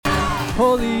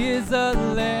Holy is the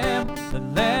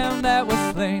Lamb that was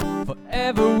slain.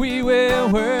 Forever we will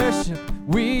worship,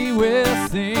 we will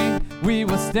sing, we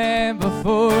will stand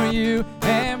before you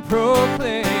and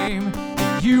proclaim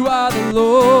that you are the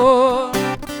Lord.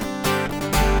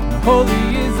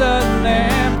 Holy is the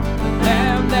Lamb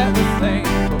that was slain.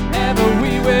 Forever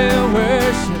we will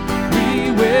worship,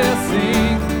 we will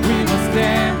sing, we will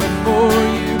stand before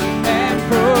you and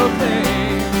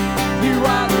proclaim you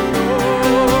are the Lord.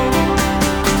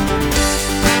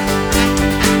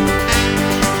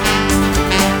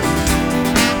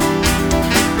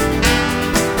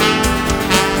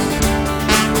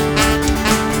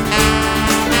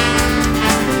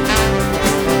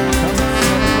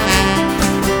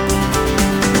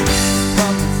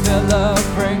 Come and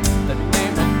celebrate the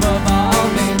name above all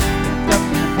names. Lift up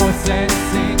your voice and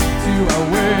sing to our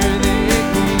worthy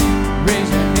King. Raise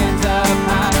your hands up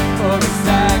high for the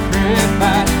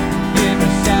sacrifice. Give a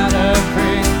shout of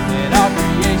praise, let all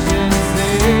creation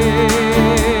sing.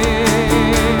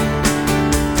 Sing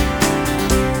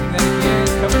that again,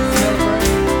 come and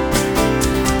celebrate.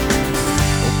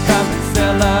 Oh, come and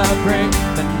celebrate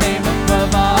the name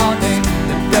above all names.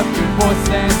 Lift up your voice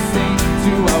and sing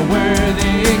to our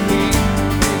worthy King.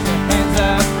 Raise your hands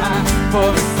up high for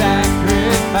the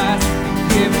sacrifice and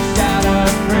give a shout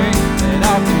of praise, let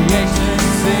all creation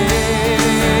sing.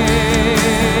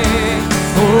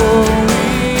 Oh,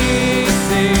 we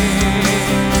sing.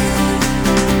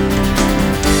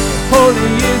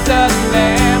 Holy is the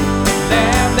Lamb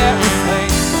that was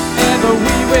slain. Ever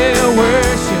we will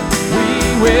worship, we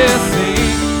will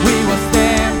sing, we will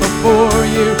stand before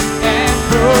you and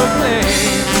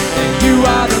proclaim that you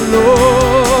are the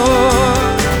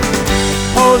Lord.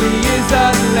 Holy is the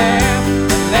Lamb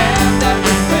that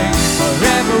was slain.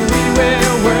 Forever we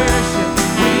will worship,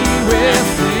 we will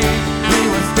sing, we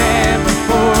will stand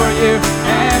before you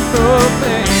and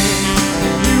proclaim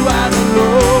that you are the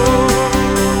Lord.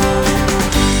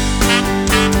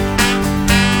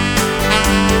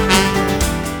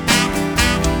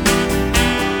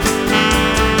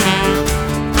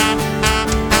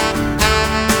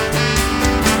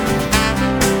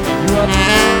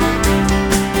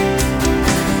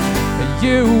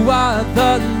 You are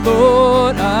the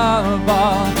Lord of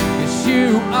all. Yes,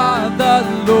 you are the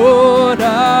Lord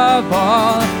of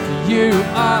all. You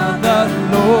are the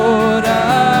Lord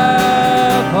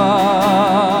of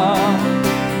all.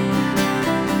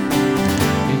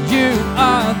 You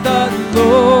are the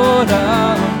Lord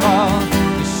of all.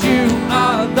 Yes, you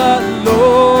are the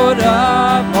Lord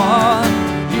of all.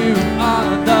 You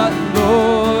are the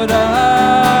Lord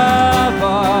of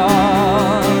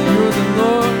all. You're the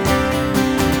Lord.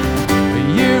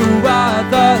 You are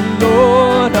the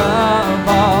Lord of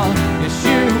all. Yes,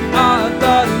 you are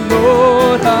the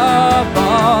Lord of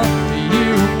all.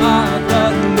 You are the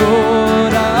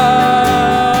Lord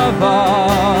of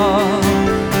all.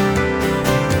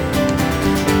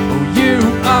 Oh, you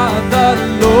are the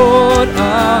Lord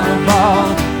of all.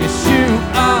 Yes, you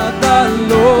are the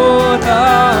Lord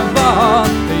of all.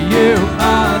 You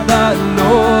are the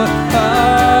Lord of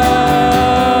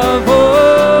all.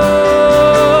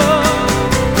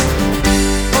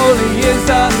 Holy is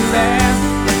the Lamb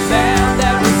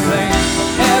that was slain.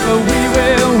 Forever we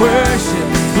will worship,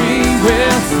 we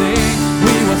will sing,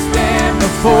 we will stand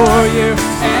before you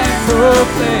and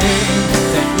proclaim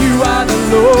that you are the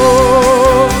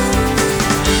Lord.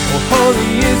 Oh,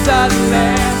 holy is the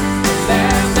Lamb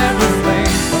that was slain.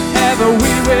 Forever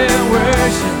we will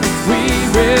worship, we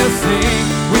will sing,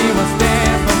 we will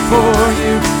stand before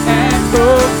you and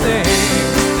proclaim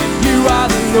that you are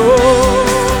the Lord.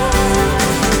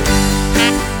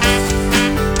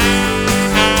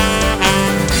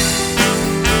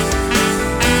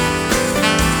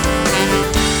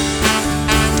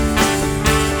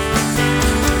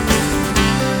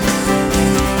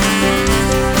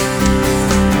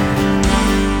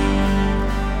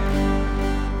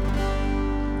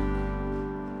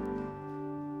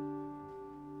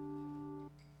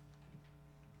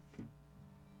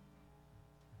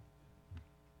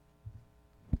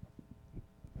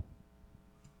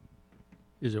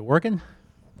 Is it working?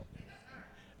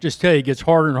 Just tell you, it gets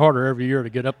harder and harder every year to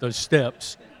get up those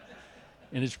steps.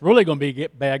 And it's really going to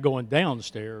get bad going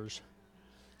downstairs.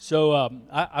 So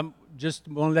I'm just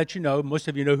want to let you know, most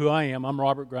of you know who I am. I'm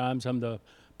Robert Grimes. I'm the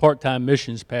part-time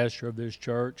missions pastor of this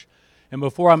church. And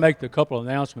before I make the couple of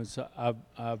announcements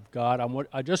I've got,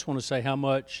 I just want to say how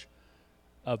much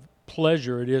of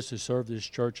pleasure it is to serve this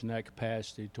church in that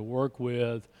capacity, to work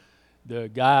with the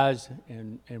guys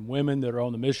and women that are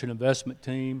on the mission investment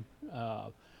team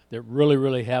that really,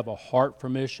 really have a heart for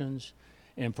missions.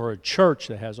 and for a church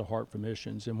that has a heart for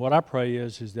missions. And what I pray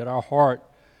is that our heart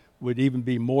would even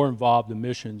be more involved in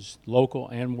missions, local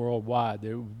and worldwide,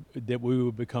 that we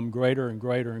would become greater and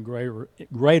greater and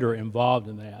greater involved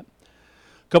in that.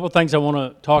 A couple of things I want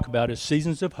to talk about is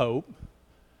Seasons of Hope.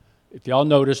 If y'all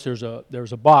notice, there's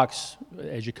a box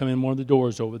as you come in one of the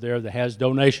doors over there that has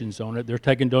donations on it. They're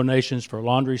taking donations for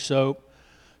laundry soap,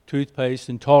 toothpaste,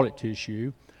 and toilet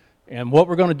tissue. And what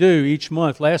we're going to do each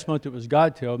month, last month it was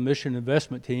Godtel, Mission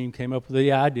Investment Team came up with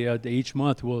the idea that each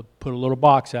month we'll put a little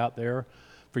box out there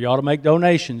for y'all to make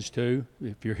donations to.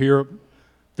 If you're here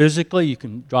physically, you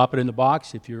can drop it in the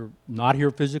box. If you're not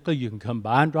here physically, you can come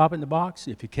by and drop it in the box.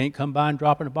 If you can't come by and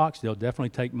drop it in the box, they'll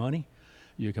definitely take money.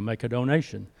 You can make a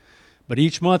donation. But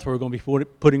each month we're going to be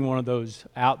putting one of those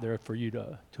out there for you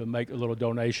to make little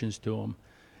donations to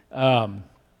them.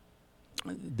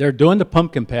 They're doing the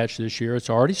pumpkin patch this year. It's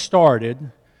already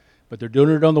started, but they're doing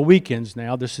it on the weekends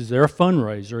now. This is their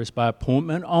fundraiser. It's by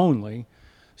appointment only.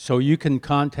 So you can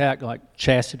contact, like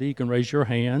Chastity, you can raise your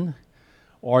hand,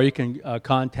 or you can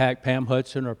contact Pam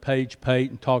Hudson or Paige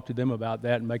Pate and talk to them about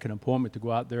that and make an appointment to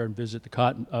go out there and visit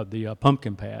the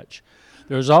pumpkin patch.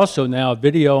 There's also now a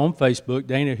video on Facebook.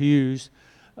 Dana Hughes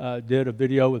did a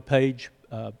video with Paige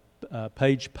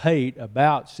Pate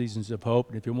about Seasons of Hope.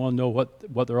 And if you want to know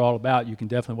what they're all about, you can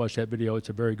definitely watch that video. It's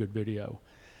a very good video.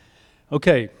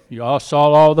 Okay, you all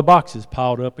saw all the boxes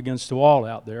piled up against the wall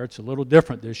out there. It's a little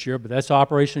different this year, but that's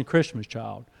Operation Christmas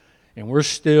Child. And we're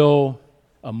still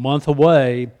a month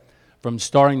away from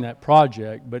starting that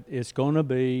project, but it's going to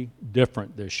be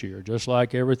different this year. Just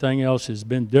like everything else has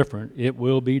been different, it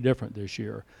will be different this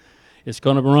year. It's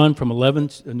going to run from November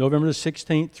the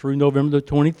 16th through November the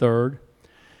 23rd.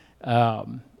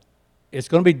 It's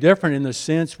going to be different in the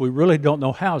sense we really don't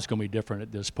know how it's going to be different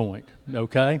at this point,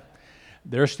 okay?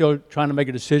 They're still trying to make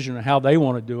a decision on how they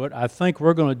want to do it. I think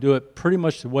we're going to do it pretty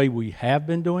much the way we have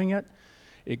been doing it,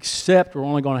 except we're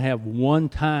only going to have one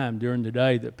time during the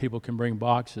day that people can bring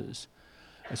boxes.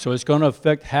 So it's going to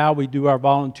affect how we do our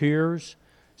volunteers.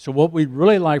 So what we'd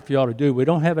really like for y'all to do, we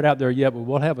don't have it out there yet, but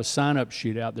we'll have a sign-up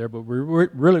sheet out there, but we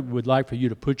really would like for you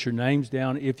to put your names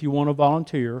down if you want to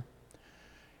volunteer.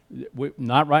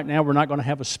 Not right now, we're not going to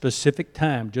have a specific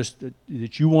time, just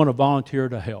that you want to volunteer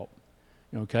to help.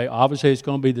 Okay, obviously it's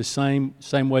going to be the same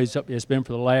way it's been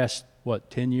for the last,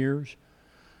 10 years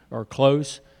or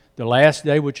close. The last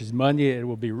day, which is Monday, it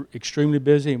will be extremely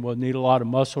busy and we'll need a lot of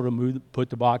muscle to put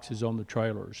the boxes on the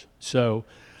trailers. So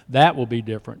that will be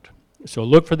different. So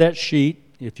look for that sheet.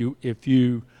 If you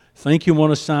think you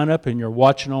want to sign up and you're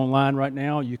watching online right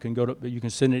now, you can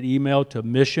send an email to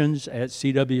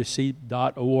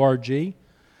missions@cwc.org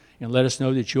and let us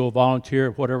know that you'll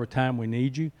volunteer at whatever time we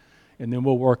need you, and then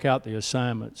we'll work out the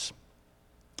assignments.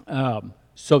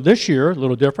 So this year, a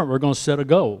little different, we're going to set a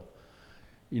goal.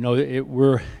 You know,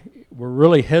 we're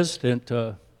really hesitant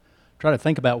to try to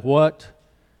think about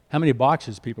how many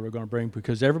boxes people are going to bring,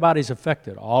 because everybody's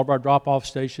affected, all of our drop-off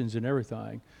stations and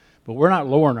everything. But we're not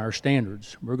lowering our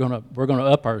standards. We're going to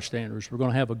up our standards. We're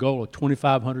going to have a goal of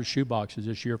 2,500 shoe boxes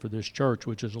this year for this church,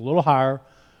 which is a little higher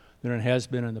than it has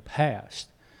been in the past.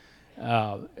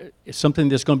 It's something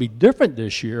that's going to be different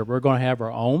this year. We're going to have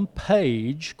our own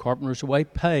page, Carpenter's Way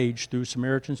page, through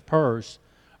Samaritan's Purse,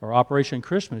 or Operation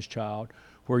Christmas Child,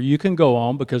 where you can go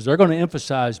on, because they're going to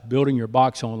emphasize building your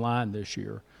box online this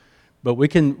year. But we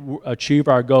can achieve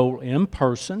our goal in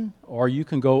person, or you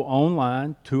can go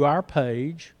online to our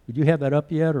page. Did you have that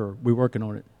up yet, or are we working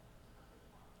on it?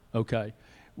 Okay.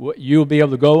 You'll be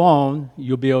able to go on.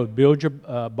 You'll be able to build your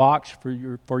box for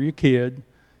your kid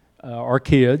or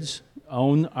kids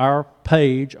on our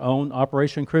page, on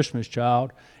Operation Christmas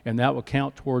Child, and that will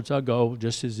count towards our goal,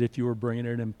 just as if you were bringing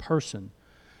it in person.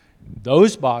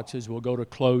 Those boxes will go to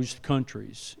closed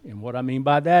countries. And what I mean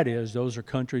by that is those are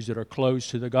countries that are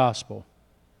closed to the gospel.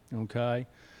 Okay?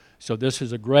 So this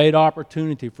is a great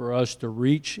opportunity for us to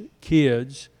reach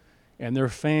kids and their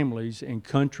families in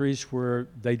countries where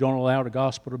they don't allow the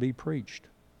gospel to be preached.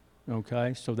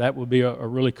 Okay? So that would be a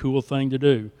really cool thing to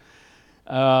do.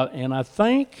 And I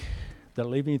think, did I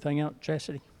leave anything out,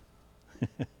 Chastity?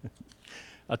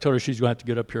 I told her she's going to have to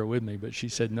get up here with me, but she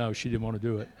said no, she didn't want to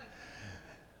do it.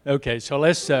 Okay, so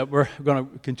we're going to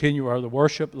continue the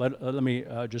worship. Let me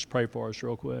just pray for us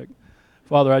real quick.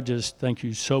 Father, I just thank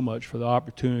you so much for the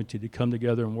opportunity to come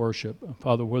together and worship.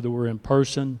 Father, whether we're in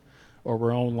person or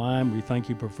we're online, we thank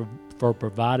you for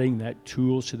providing that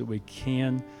tool so that we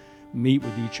can meet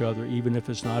with each other, even if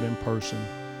it's not in person.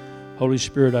 Holy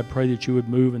Spirit, I pray that you would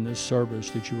move in this service,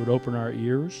 that you would open our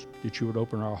ears, that you would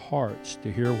open our hearts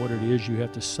to hear what it is you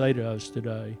have to say to us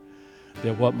today.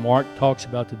 That what Mark talks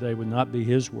about today would not be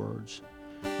his words,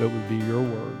 but would be your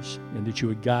words, and that you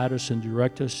would guide us and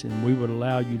direct us, and we would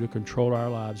allow you to control our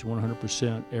lives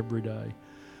 100% every day.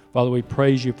 Father, we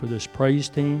praise you for this praise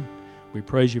team. We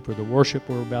praise you for the worship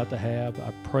we're about to have.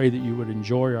 I pray that you would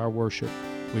enjoy our worship.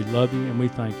 We love you and we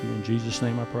thank you. In Jesus'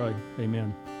 name I pray.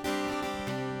 Amen.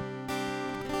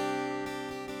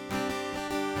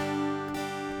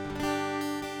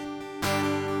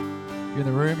 If you're in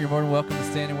the room, you're more than welcome to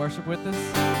stand and worship with us.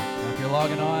 If you're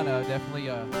logging on, definitely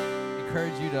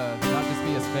encourage you to not just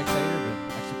be a spectator,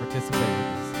 but actually participate with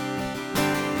us.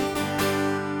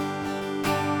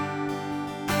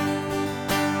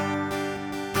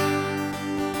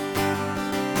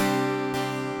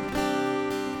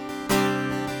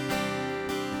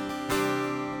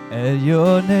 At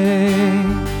your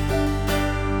name,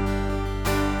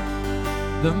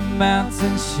 the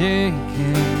mountains shake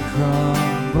and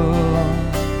crumble.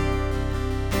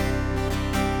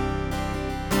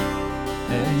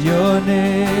 At your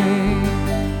name,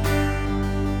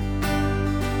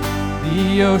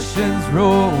 the oceans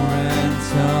roar and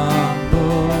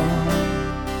tumble.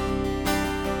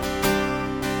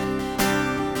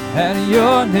 At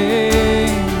your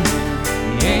name,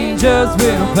 the angels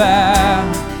will bow.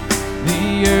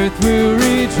 The earth will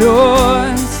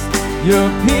rejoice, your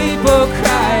people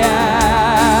cry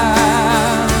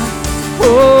out.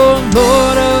 Oh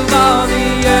Lord of all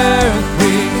the earth,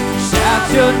 we shout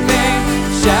your name,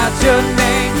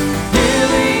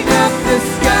 filling up the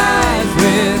skies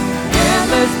with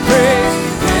endless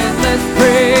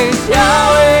praise.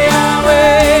 Yahweh,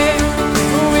 Yahweh,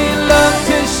 we love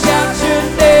to shout your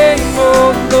name, oh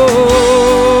Lord.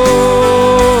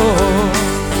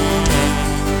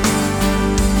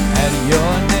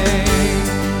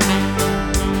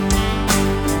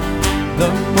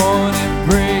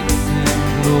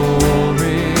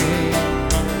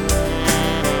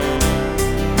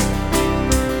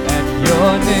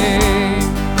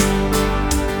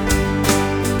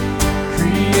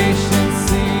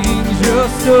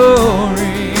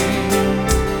 Story.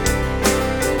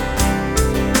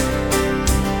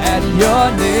 At your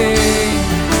name,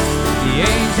 the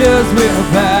angels will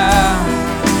bow,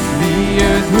 the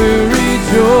earth will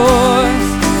rejoice,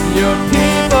 your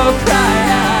people cry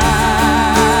out.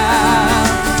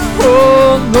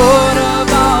 Oh Lord of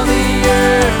all the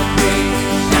earth, we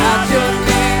shout your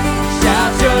name,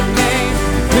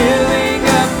 filling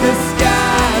up the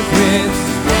skies with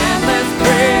endless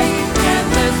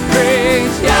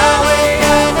praise. Yahweh,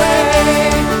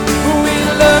 Yahweh, we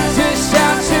love to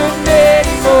shout your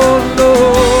name, oh Lord.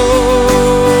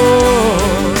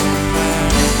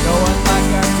 No one like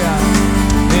our God,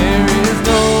 there is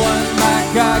no one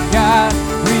like our God.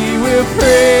 We will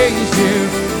praise you,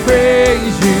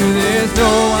 there's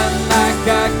no one like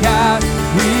our God.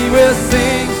 We will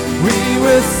sing,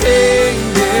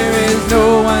 there is no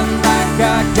one like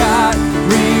our God.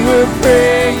 We will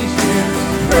praise you,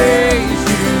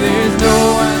 there's no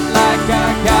one like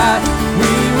our God.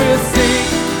 We will sing,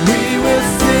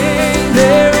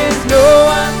 there is no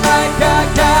one like our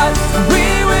God. We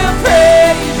will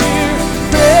praise you,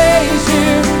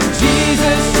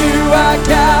 Jesus, you are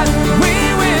God. We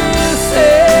will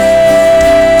sing,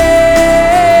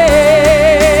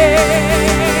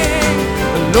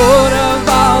 Lord of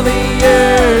all the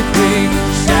earth, we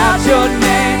shout your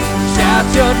name,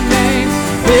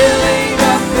 filling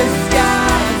up the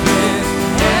skies with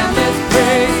endless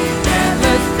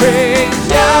praise.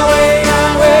 Yahweh,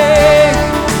 Yahweh,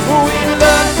 we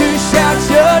love to shout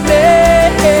your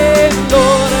name,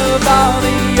 Lord of all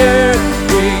the earth,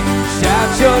 we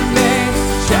shout your name,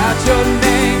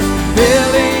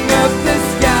 filling up the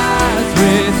skies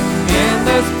with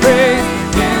endless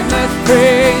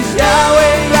praise.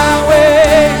 Yahweh,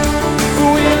 Yahweh,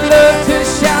 we love to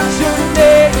shout your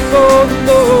name, oh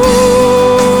Lord.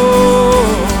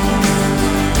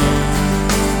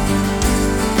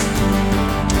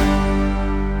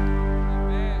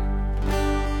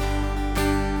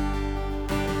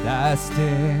 I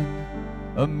stand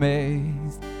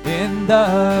amazed in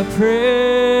the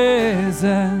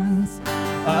presence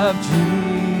of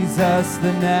Jesus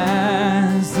the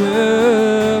Nazarene,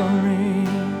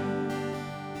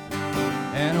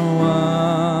 and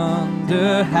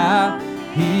wonder how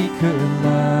he could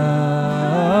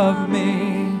love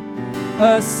me,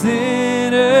 a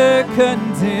sinner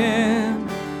condemned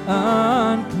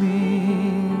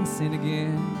unclean. Sin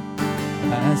again.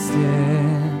 I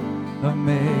stand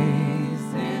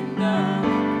amazed in the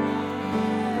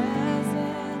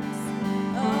presence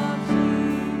of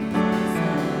Jesus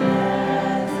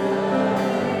Nazarene,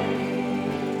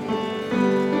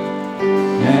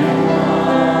 and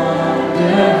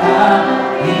wonder how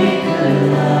he could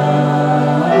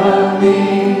love me,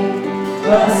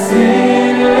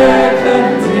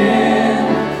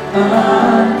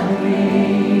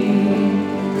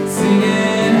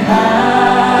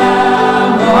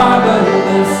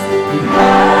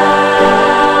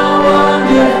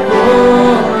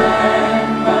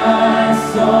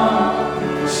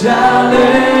 shall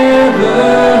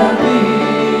ever be.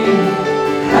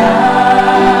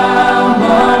 How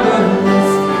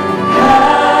marvelous,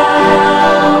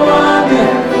 how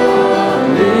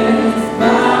wonderful is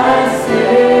my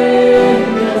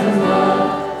Savior's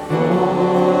love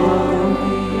for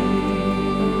me.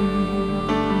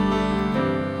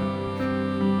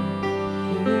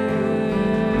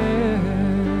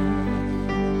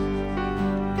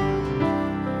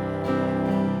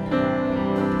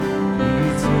 He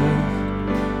took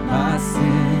my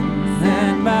sins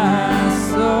and my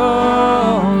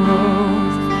sorrows,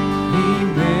 He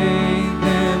made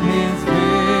them His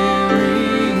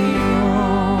very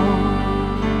own.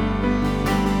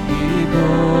 He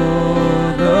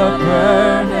bore the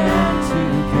burden to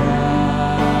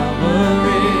Calvary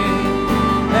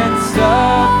and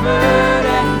suffered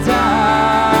and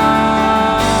died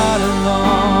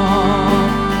alone,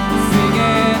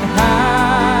 singing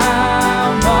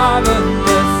how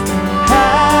marvelous,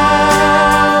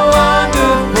 how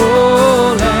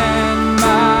wonderful, and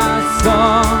my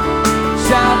song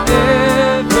shall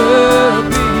ever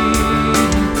be.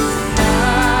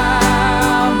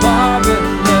 How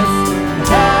marvelous,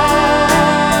 how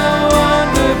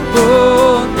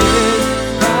wonderful is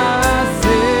my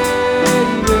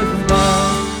Savior's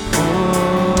love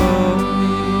for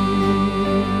me.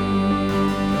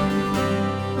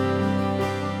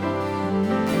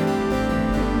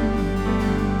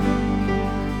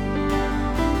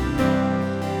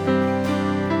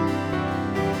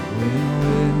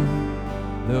 When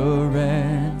the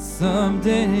ransomed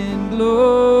in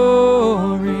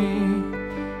glory,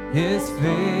 His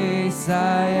face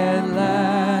I at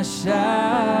last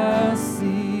shall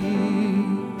see.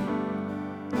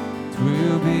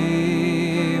 'Twill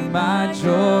be my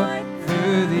joy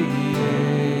through the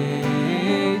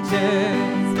ages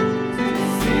to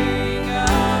sing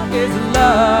of His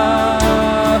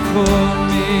love for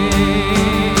me,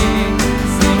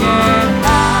 singing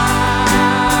how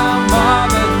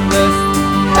marvelous,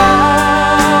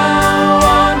 how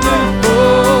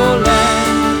wonderful,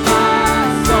 and my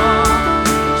song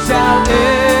shall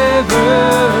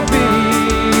ever be.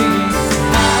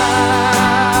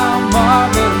 How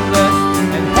marvelous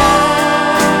and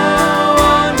how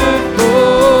wonderful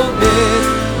is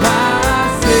my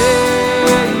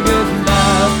Savior's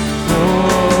love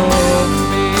for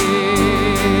me.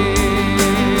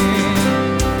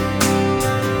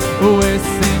 We're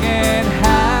singing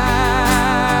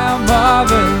how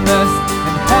marvelous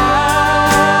and how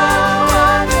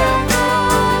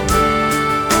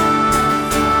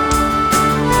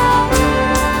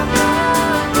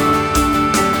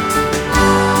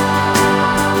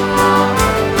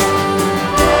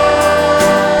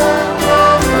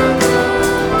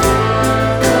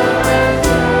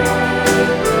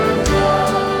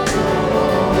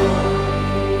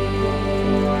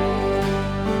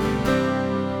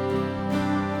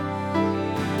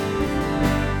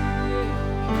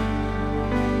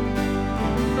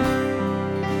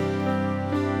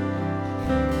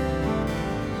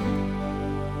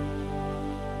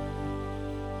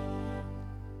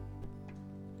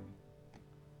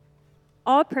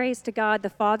All praise to God, the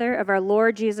Father of our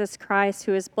Lord Jesus Christ,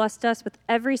 who has blessed us with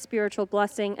every spiritual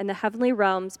blessing in the heavenly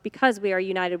realms because we are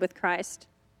united with Christ.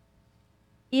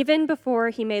 Even before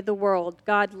He made the world,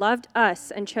 God loved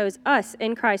us and chose us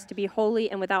in Christ to be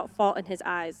holy and without fault in His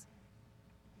eyes.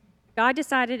 God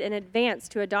decided in advance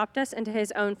to adopt us into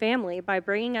His own family by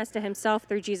bringing us to Himself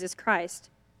through Jesus Christ.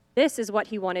 This is what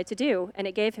He wanted to do, and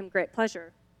it gave Him great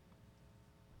pleasure.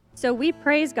 So we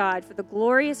praise God for the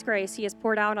glorious grace He has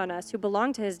poured out on us who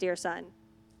belong to His dear Son.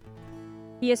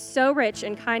 He is so rich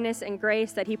in kindness and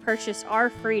grace that He purchased our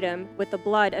freedom with the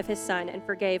blood of His Son and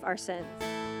forgave our sins.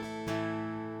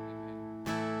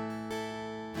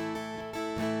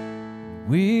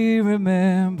 We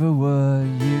remember what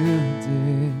You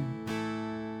did.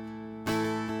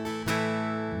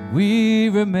 We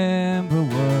remember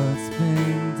what's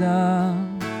been done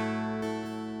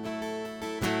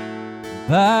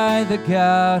by the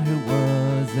God who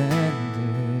was and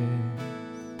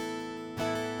is,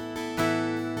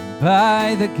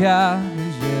 by the God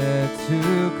who's yet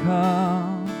to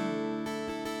come.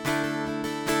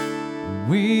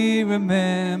 We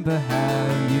remember how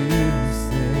You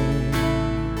saved.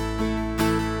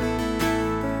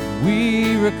 We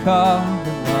recall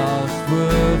the lost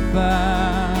were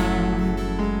found.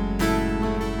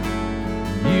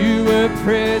 You were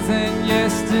present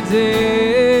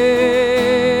yesterday.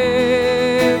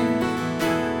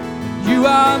 You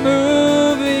are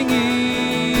moving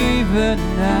even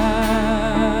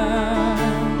now,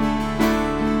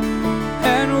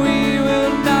 and we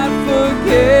will not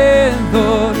forget,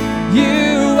 Lord,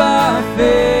 You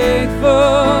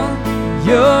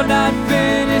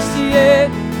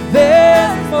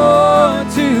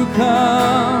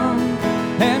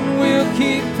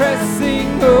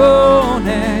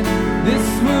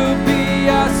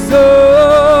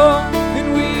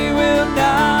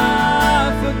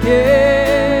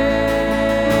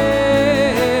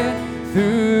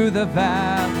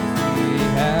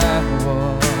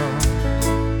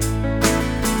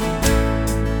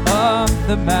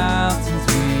mountains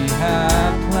we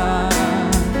have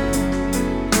climbed,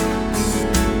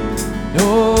 and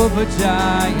over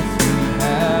giants we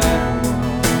have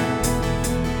won,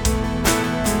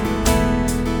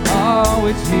 all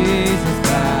with Jesus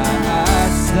by our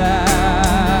side.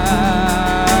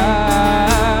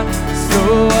 So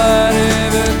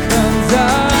whatever comes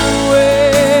our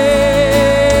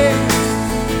way,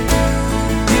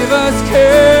 give us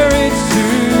courage to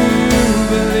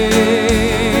believe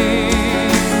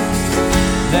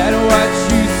that what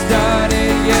you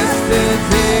started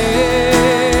yesterday,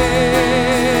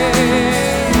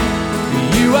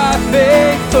 you are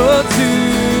faithful to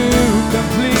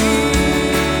complete.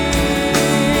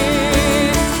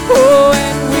 Oh,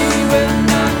 and we will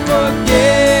not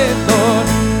forget, Lord,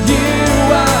 you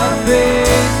are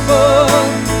faithful.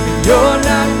 You're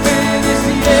not finished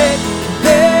yet.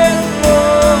 There's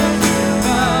more to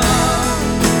come,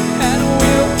 and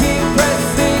we'll keep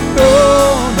pressing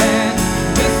on, and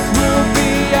this will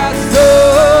be our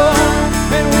song,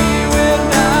 and we will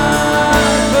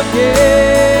not forget.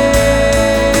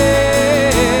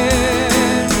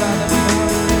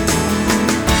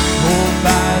 Oh,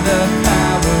 by the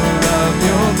power of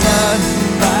your blood,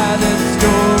 by the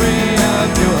story of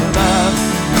your love,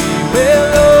 we will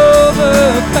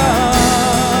overcome.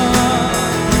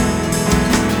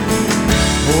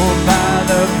 Oh, by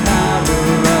the power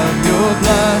of your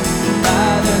blood,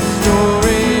 by the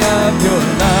story of your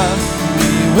love,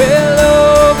 we will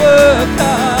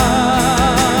overcome.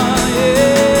 Yeah.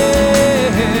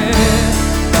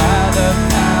 By the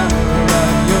power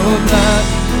of your blood,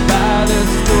 by the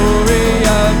story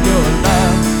of your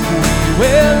love, we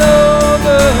will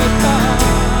overcome.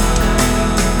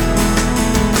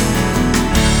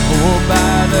 Oh,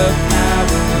 by the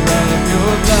power of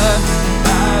your blood,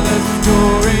 by the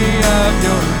story of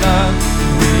your love,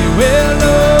 we will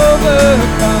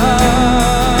overcome.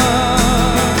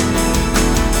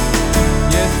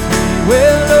 Yes, we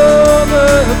will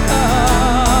overcome,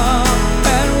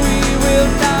 and we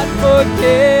will not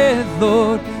forget,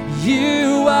 Lord,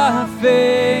 you are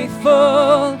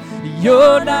faithful.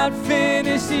 You're not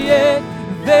finished yet.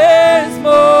 There's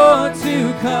more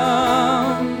to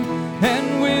come,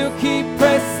 and we'll keep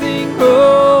pressing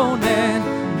on, and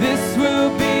this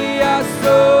will be our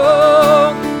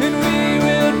song, and we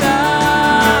will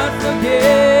not forget.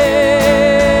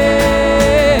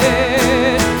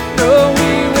 No,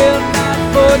 we will not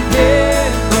forget,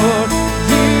 Lord,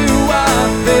 you are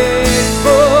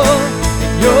faithful,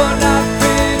 and you're not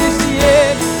finished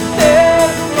yet.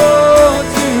 There's more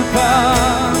to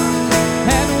come,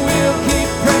 and we'll keep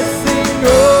pressing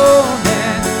on,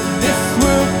 and this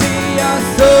will be our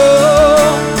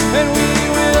song, and we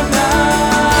will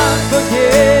not forget.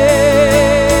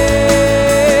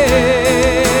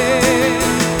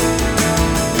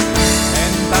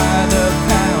 And by the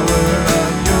power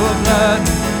of your blood,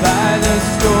 by the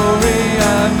story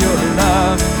of your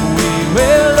love, we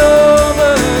will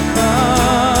overcome.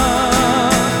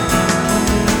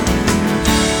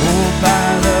 Oh, by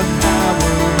the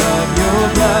power of your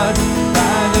blood,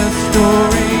 by the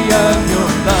story of your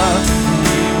love,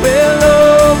 we will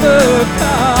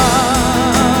overcome.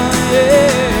 Yeah.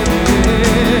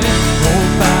 Oh,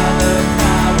 by the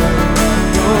power of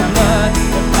your blood,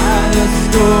 by the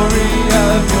story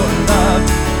of your love,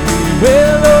 we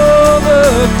will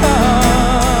overcome.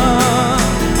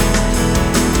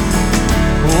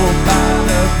 Oh, by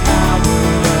the power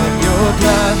of your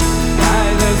blood, by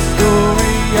the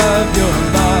story of your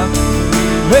love, we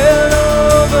will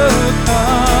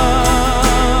overcome.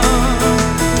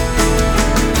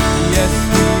 Yes,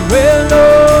 we will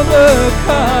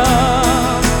overcome,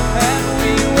 and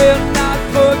we will not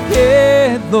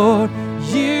forget, Lord,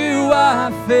 you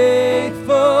are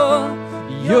faithful.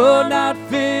 You're not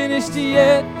finished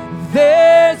yet.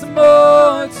 There's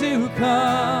more to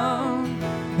come,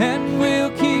 and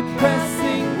we'll keep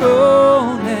pressing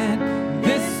on, and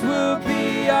this will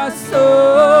be our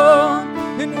song,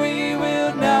 and we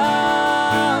will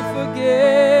not forget.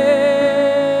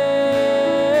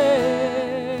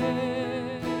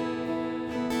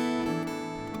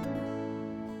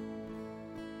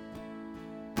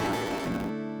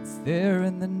 It's there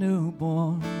in the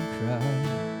newborn cry,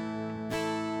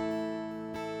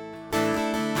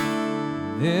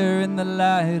 there in the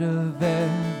light of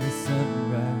every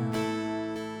sunrise,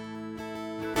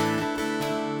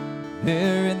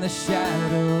 there in the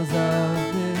shadows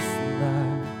of this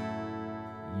life,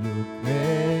 your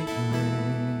great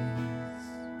grace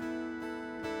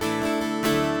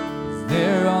is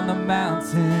there on the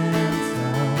mountaintop,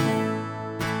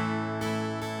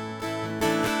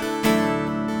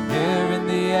 there in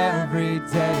the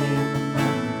everyday, in the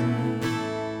mundane,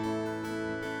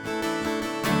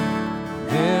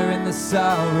 the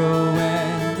sorrow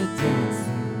and the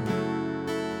dancing,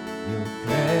 your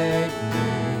great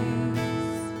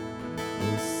grace,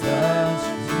 oh such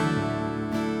peace.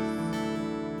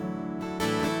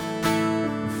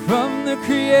 From the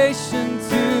creation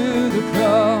to the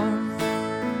cross,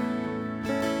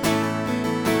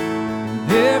 and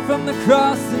there from the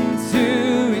cross into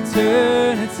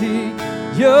eternity,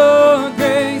 your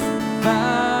grace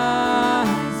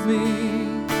finds me.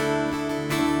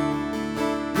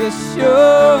 Yes,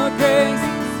 your grace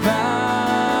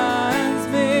finds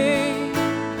me.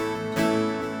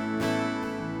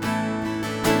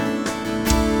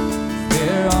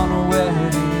 There on a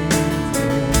wedding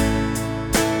day,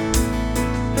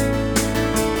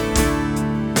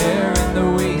 there in the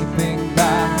weeping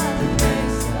by the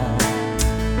wayside,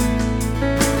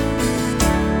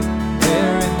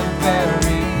 there in the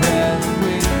very breath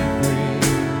we breathe,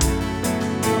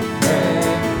 your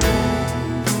great grace.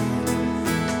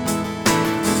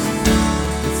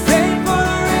 Same for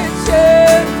the rich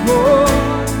and poor,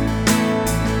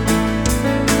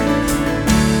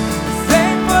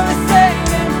 same for the saint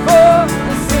and for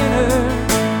the sinner,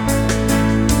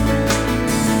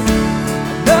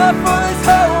 love for this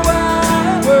whole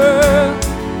wide world,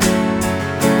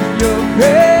 your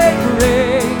great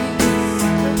grace,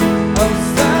 oh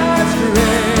such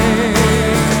grace.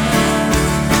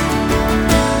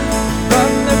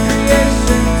 From the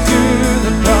creation to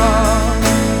the cross,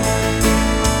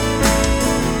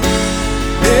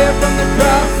 there from the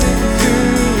cross into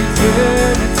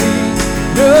eternity,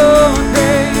 your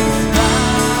grace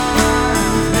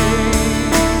finds me.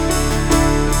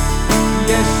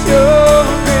 Yes, your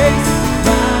grace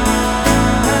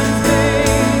finds me.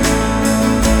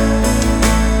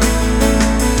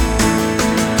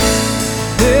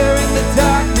 There in the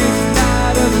darkest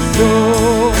night of the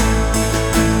soul,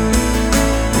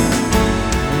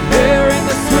 there in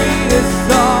the sweetest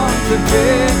songs of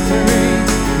victory,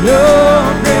 your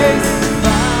grace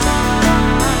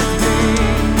finds me.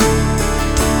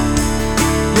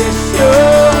 Yes,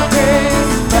 your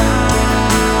grace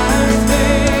finds me.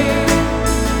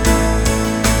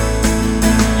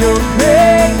 Your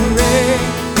great grace,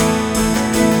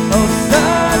 oh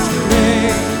such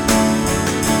grace.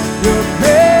 Your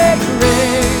great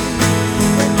grace,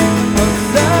 oh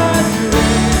such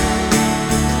grace.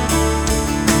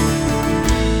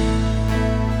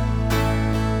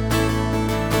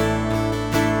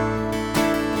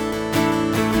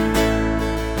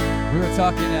 We were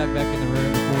talking back in the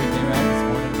room before we came out this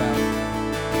morning about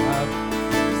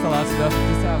just a lot of stuff,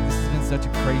 just how this has been such a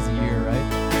crazy year, right?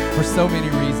 For so many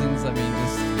reasons. I mean,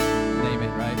 just name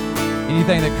it, right?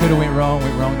 Anything that could have went wrong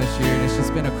this year, and it's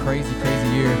just been a crazy, crazy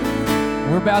year.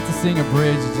 We're about to sing a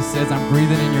bridge that just says, I'm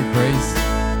breathing in your grace,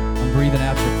 I'm breathing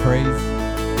out your praise.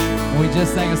 And we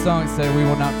just sang a song that said, we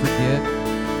will not forget.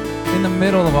 In the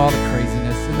middle of all the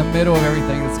craziness, in the middle of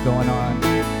everything that's going on,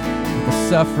 the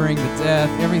suffering, the death,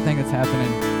 everything that's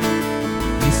happening,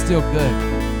 He's still good.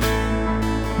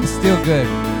 He's still good.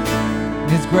 And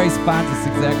His grace finds us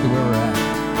exactly where we're at.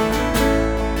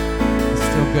 He's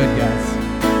still good, guys.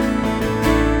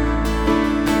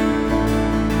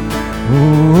 Oh,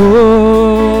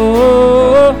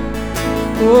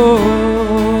 oh, oh,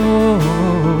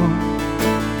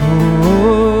 oh,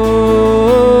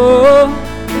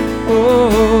 oh.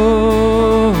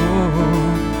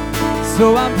 So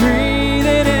I'm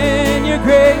breathing in your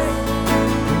grace,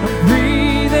 I'm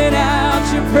breathing out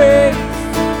your praise.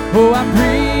 Oh, I'm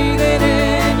breathing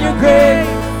in your grace.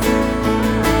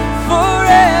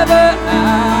 Forever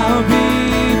I'll be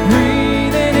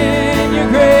breathing in your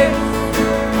grace,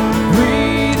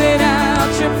 breathing out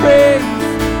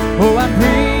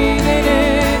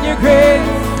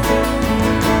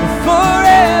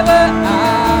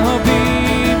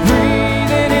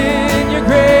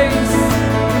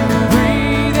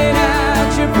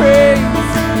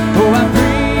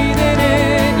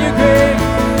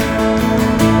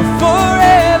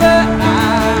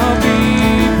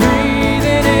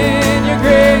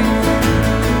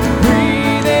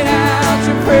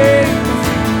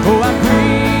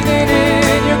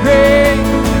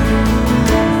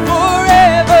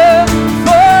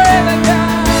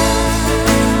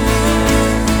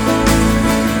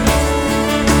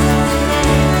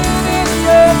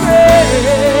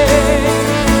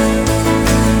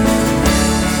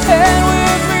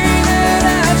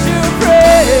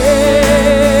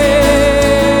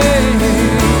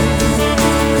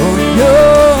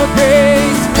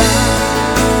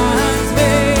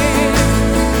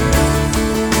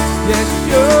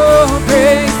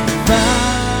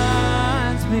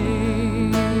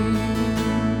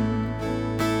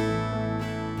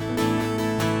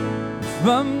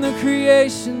from the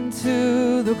creation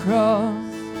to the cross.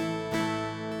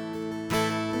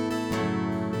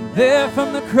 There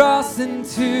from the cross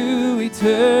into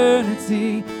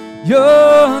eternity,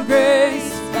 your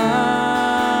grace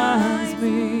finds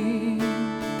me.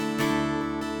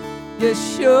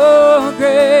 Yes, your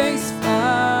grace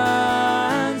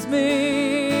finds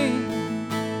me.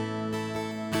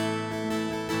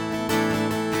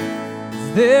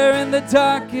 There in the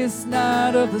darkest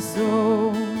night of the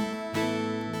soul,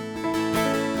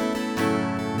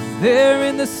 there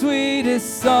in the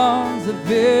sweetest songs of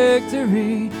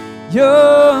victory,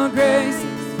 your grace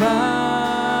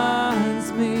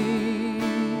finds me.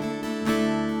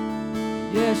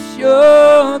 Yes,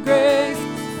 your grace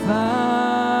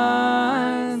finds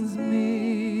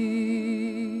me.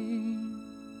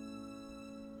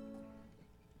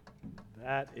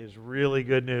 That is really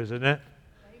good news, isn't it?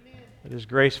 Amen. That His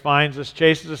grace finds us,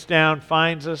 chases us down,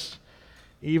 finds us,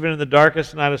 even in the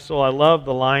darkest night of soul. I love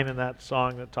the line in that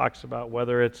song that talks about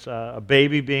whether it's a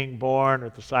baby being born or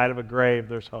at the side of a grave,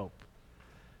 there's hope.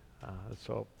 There's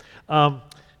hope.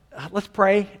 Let's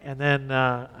pray, and then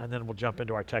we'll jump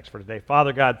into our text for today.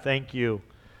 Father God, thank you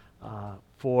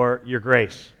for your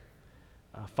grace,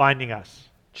 finding us,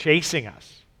 chasing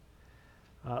us.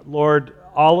 Lord,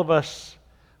 all of us,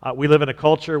 we live in a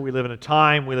culture, we live in a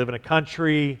time, we live in a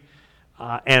country,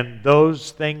 and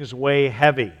those things weigh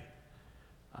heavy.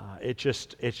 It's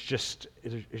just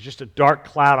a dark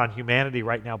cloud on humanity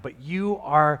right now, but you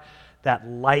are that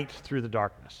light through the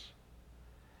darkness.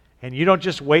 And you don't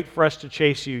just wait for us to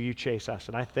chase you, you chase us.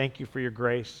 And I thank you for your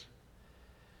grace.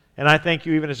 And I thank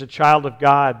you even as a child of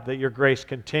God that your grace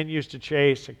continues to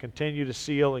chase and continue to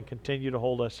seal and continue to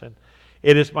hold us. And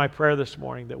it is my prayer this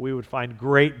morning that we would find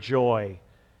great joy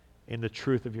in the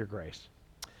truth of your grace.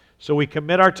 So we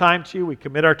commit our time to you, we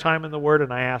commit our time in the Word,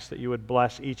 and I ask that you would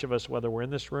bless each of us, whether we're in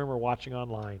this room or watching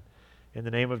online. In the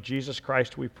name of Jesus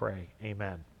Christ we pray.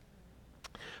 Amen.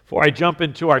 Before I jump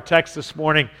into our text this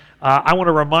morning, I want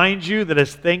to remind you that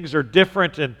as things are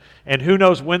different and who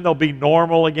knows when they'll be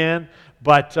normal again,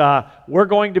 but we're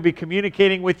going to be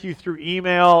communicating with you through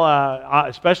email,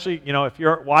 especially if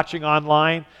you're watching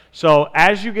online. So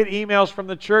as you get emails from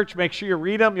the church, make sure you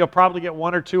read them. You'll probably get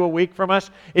 1 or 2 a week from us.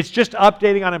 It's just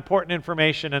updating on important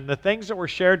information. And the things that were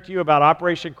shared to you about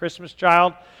Operation Christmas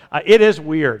Child, it is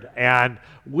weird. And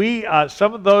we,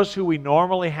 some of those who we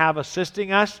normally have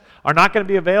assisting us are not going to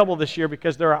be available this year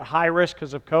because they're at high risk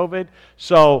because of COVID.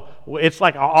 So it's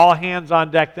like an all hands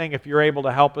on deck thing if you're able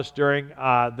to help us during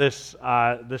this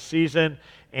season.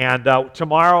 And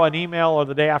tomorrow an email, or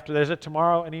the day after that, is it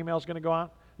tomorrow an email is going to go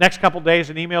out? Next couple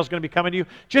days, an email is going to be coming to you.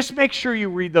 Just make sure you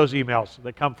read those emails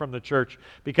that come from the church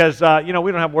because, we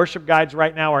don't have worship guides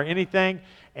right now or anything.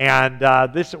 And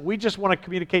we just want to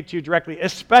communicate to you directly.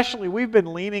 Especially, we've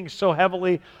been leaning so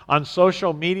heavily on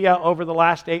social media over the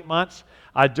last 8 months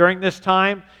during this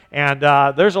time. And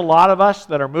there's a lot of us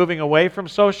that are moving away from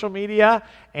social media.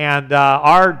 And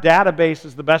our database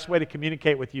is the best way to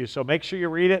communicate with you. So make sure you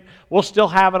read it. We'll still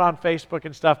have it on Facebook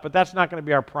and stuff, but that's not going to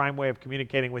be our prime way of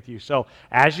communicating with you. So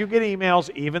as you get emails,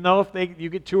 even though you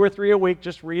get 2 or 3 a week,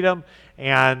 just read them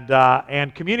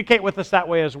and communicate with us that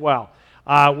way as well.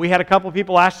 We had a couple of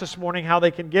people ask this morning how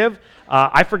they can give.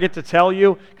 I forget to tell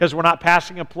you because we're not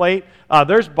passing a plate.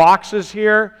 There's boxes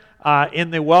here in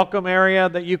the welcome area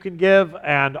that you can give,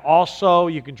 and also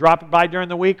you can drop it by during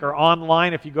the week or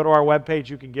online. If you go to our webpage,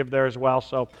 you can give there as well,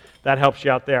 so that helps you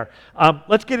out there.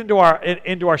 Let's get into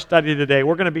our study today.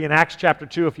 We're going to be in Acts chapter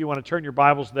 2. If you want to turn your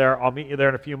Bibles there, I'll meet you there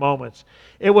in a few moments.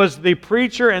 It was the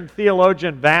preacher and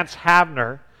theologian Vance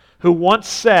Havner who once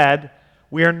said,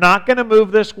 "We are not going to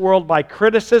move this world by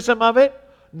criticism of it,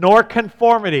 nor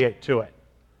conformity to it,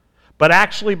 but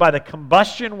actually by the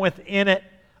combustion within it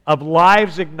of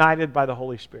lives ignited by the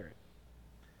Holy Spirit."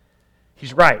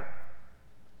 He's right.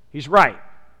 He's right.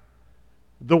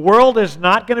 The world is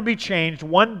not going to be changed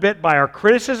one bit by our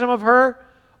criticism of her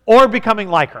or becoming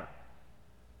like her.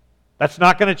 That's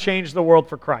not going to change the world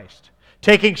for Christ.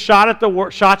 Taking shots at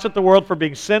the world for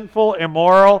being sinful,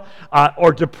 immoral,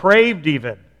 or depraved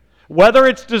even, whether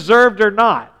it's deserved or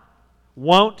not,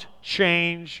 won't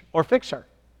change or fix her.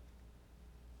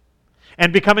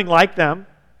 And becoming like them,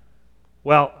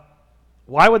 well,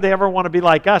 why would they ever want to be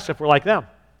like us if we're like them?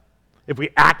 If we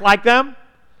act like them,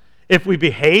 if we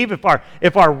behave, if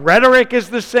our rhetoric is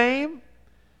the same,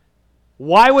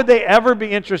 why would they ever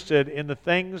be interested in the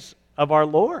things of our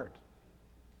Lord?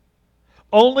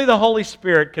 Only the Holy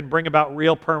Spirit can bring about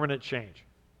real permanent change.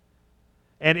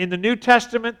 And in the New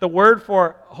Testament, the word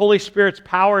for Holy Spirit's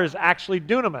power is actually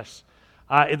dunamis.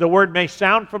 The word may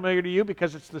sound familiar to you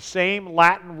because it's the same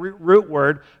Latin root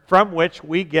word from which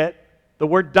we get the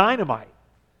word dynamite.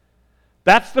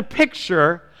 That's the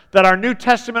picture that our New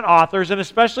Testament authors, and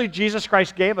especially Jesus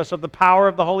Christ, gave us of the power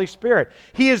of the Holy Spirit.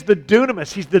 He is the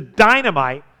dunamis. He's the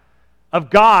dynamite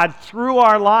of God through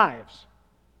our lives.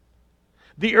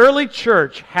 The early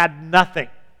church had nothing.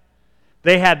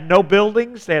 They had no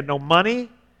buildings. They had no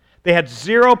money. They had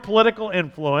zero political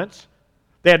influence.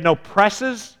 They had no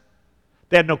presses.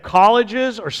 They had no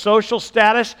colleges or social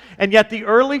status. And yet the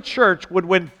early church would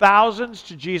win thousands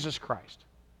to Jesus Christ.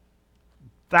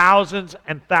 Thousands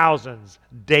and thousands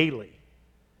daily.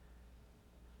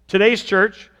 Today's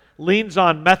church leans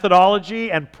on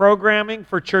methodology and programming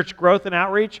for church growth and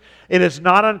outreach. It is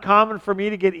not uncommon for me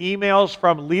to get emails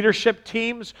from leadership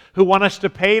teams who want us to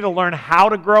pay to learn how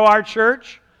to grow our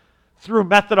church through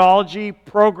methodology,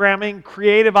 programming,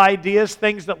 creative ideas,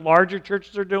 things that larger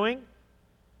churches are doing.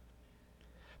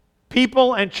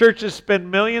 People and churches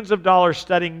spend millions of dollars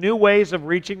studying new ways of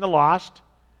reaching the lost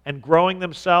and growing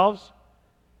themselves.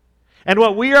 And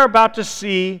what we are about to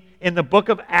see in the book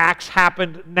of Acts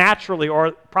happened naturally,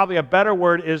 or probably a better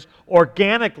word is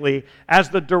organically, as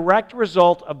the direct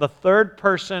result of the third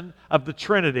person of the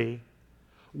Trinity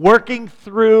working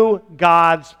through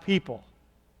God's people.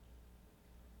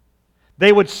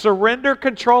 They would surrender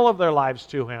control of their lives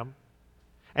to Him,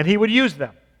 and He would use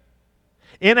them.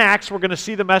 In Acts, we're going to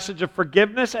see the message of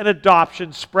forgiveness and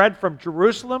adoption spread from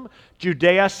Jerusalem,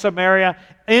 Judea, Samaria,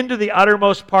 into the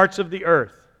uttermost parts of the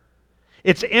earth.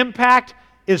 Its impact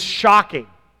is shocking.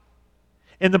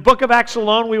 In the book of Acts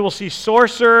alone, we will see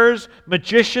sorcerers,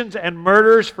 magicians, and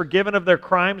murderers forgiven of their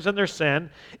crimes and their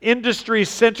sin. Industries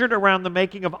centered around the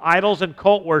making of idols and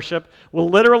cult worship will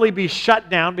literally be shut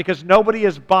down because nobody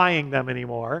is buying them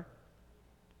anymore.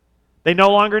 They no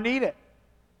longer need it.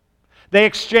 They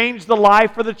exchanged the lie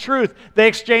for the truth. They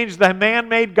exchanged the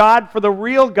man-made God for the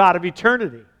real God of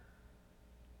eternity.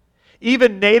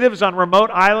 Even natives on remote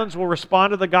islands will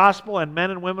respond to the gospel, and men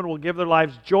and women will give their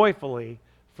lives joyfully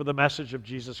for the message of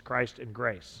Jesus Christ in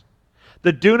grace.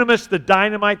 The dunamis, the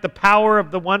dynamite, the power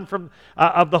of the one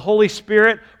of the Holy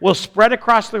Spirit will spread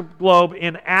across the globe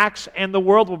in Acts, and the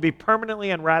world will be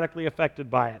permanently and radically affected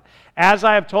by it. As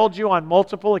I have told you on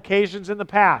multiple occasions in the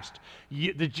past,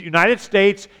 the United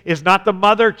States is not the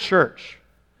mother church.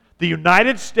 The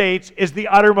United States is the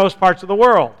uttermost parts of the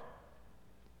world.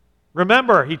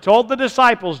 Remember, He told the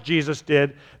disciples, Jesus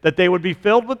did, that they would be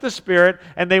filled with the Spirit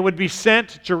and they would be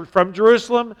sent from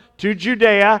Jerusalem to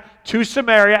Judea to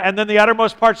Samaria and then the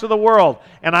uttermost parts of the world.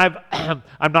 And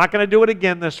I'm not going to do it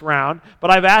again this round,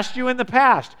 but I've asked you in the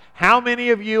past, how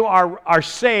many of you are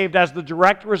saved as the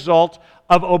direct result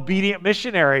of obedient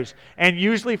missionaries? And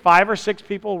usually 5 or 6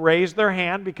 people raise their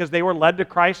hand because they were led to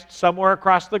Christ somewhere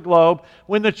across the globe,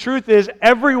 when the truth is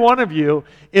every one of you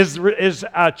is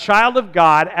a child of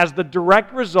God as the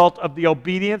direct result of the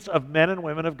obedience of men and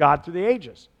women of God through the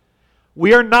ages.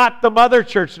 We are not the mother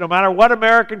church, no matter what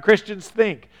American Christians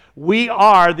think. We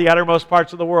are the uttermost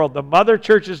parts of the world. The mother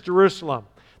church is Jerusalem.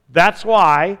 That's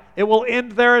why it will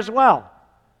end there as well.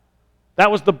 That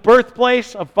was the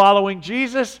birthplace of following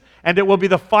Jesus, and it will be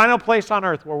the final place on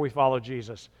earth where we follow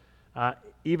Jesus,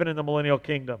 even in the millennial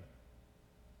kingdom.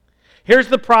 Here's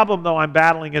the problem, though, I'm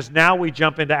battling, is now we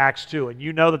jump into Acts 2, and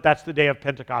you know that that's the day of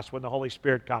Pentecost when the Holy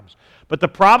Spirit comes. But the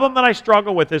problem that I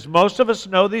struggle with is most of us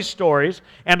know these stories,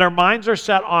 and our minds are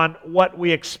set on what we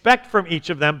expect from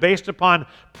each of them based upon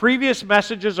previous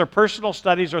messages or personal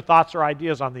studies or thoughts or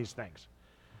ideas on these things.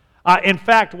 In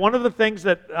fact, one of the things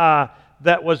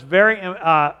that was very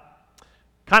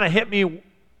kind of hit me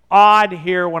odd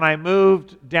here when I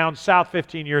moved down south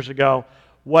 15 years ago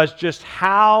was just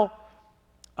how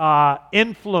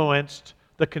influenced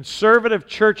the conservative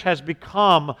church has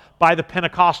become by the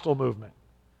Pentecostal movement.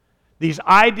 These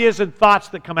ideas and thoughts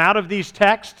that come out of these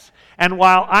texts, and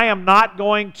while I am not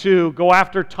going to go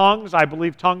after tongues, I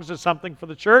believe tongues is something for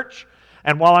the church,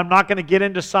 and while I'm not going to get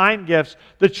into sign gifts,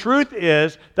 the truth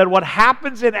is that what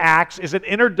happens in Acts is an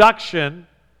introduction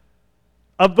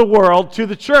of the world to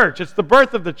the church. It's the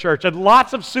birth of the church, and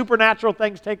lots of supernatural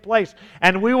things take place,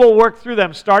 and we will work through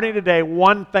them starting today,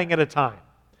 one thing at a time.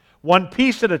 One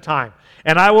piece at a time.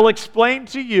 And I will explain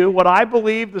to you what I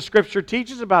believe the Scripture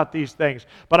teaches about these things.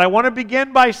 But I want to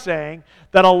begin by saying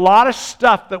that a lot of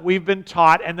stuff that we've been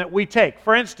taught and that we take.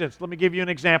 For instance, let me give you an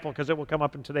example because it will come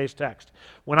up in today's text.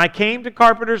 When I came to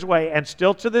Carpenter's Way, and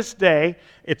still to this day,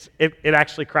 it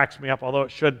actually cracks me up, although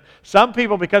it shouldn't. Some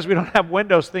people, because we don't have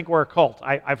windows, think we're a cult.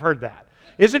 I've heard that.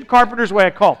 Isn't Carpenter's Way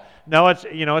a cult? No, it's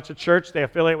a church. They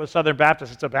affiliate with Southern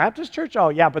Baptists. It's a Baptist church? Oh,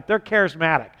 yeah, but they're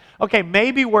charismatic. Okay,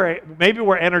 maybe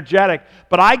we're energetic,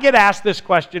 but I get asked this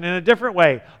question in a different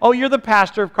way. Oh, you're the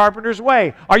pastor of Carpenter's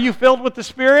Way. Are you filled with the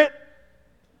Spirit?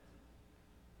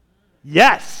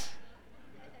 Yes.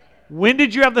 When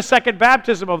did you have the second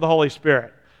baptism of the Holy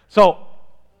Spirit? So,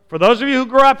 for those of you who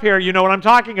grew up here, you know what I'm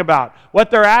talking about. What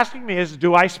they're asking me is,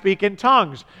 do I speak in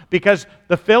tongues? Because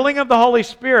the filling of the Holy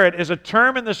Spirit is a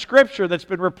term in the Scripture that's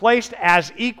been replaced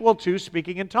as equal to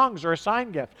speaking in tongues or a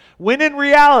sign gift. When in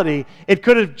reality, it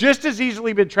could have just as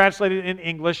easily been translated in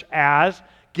English as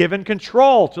given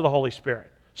control to the Holy Spirit,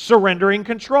 surrendering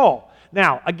control.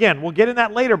 Now, again, we'll get in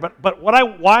that later, but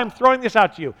why I'm throwing this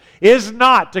out to you is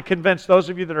not to convince those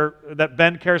of you that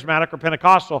bend charismatic or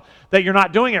Pentecostal that you're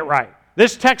not doing it right.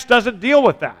 This text doesn't deal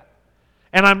with that.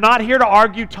 And I'm not here to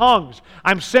argue tongues.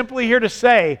 I'm simply here to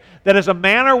say that as a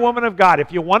man or woman of God,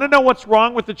 if you want to know what's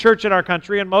wrong with the church in our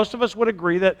country, and most of us would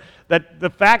agree that the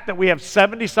fact that we have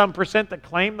 70-some% that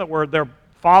claim that they're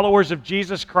followers of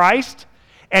Jesus Christ,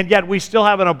 and yet we still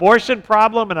have an abortion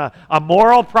problem and a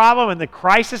moral problem and the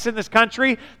crisis in this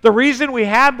country, the reason we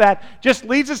have that just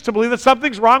leads us to believe that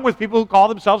something's wrong with people who call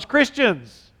themselves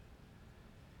Christians.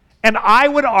 And I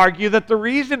would argue that the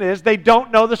reason is they don't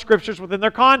know the Scriptures within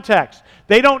their context.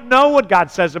 They don't know what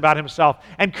God says about Himself.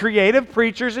 And creative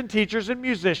preachers and teachers and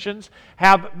musicians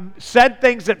have said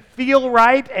things that feel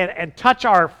right and touch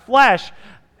our flesh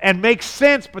and make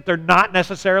sense, but they're not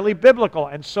necessarily biblical.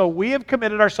 And so we have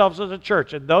committed ourselves as a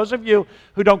church. And those of you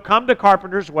who don't come to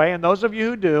Carpenter's Way, and those of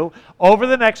you who do, over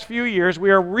the next few years,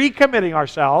 we are recommitting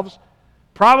ourselves,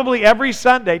 probably every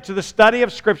Sunday, to the study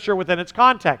of Scripture within its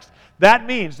context. That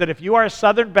means that if you are a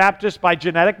Southern Baptist by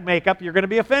genetic makeup, you're going to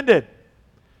be offended.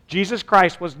 Jesus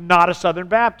Christ was not a Southern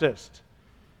Baptist.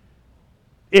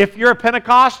 If you're a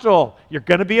Pentecostal, you're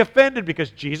going to be offended because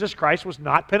Jesus Christ was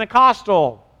not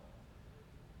Pentecostal.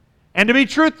 And to be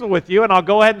truthful with you, and I'll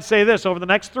go ahead and say this, over the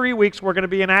next 3 weeks we're going to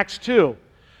be in Acts 2.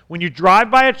 When you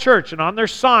drive by a church and on their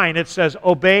sign it says,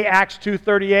 obey Acts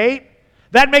 2:38,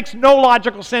 that makes no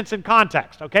logical sense in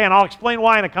context, okay? And I'll explain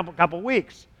why in a couple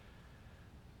weeks.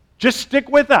 Just stick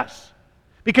with us,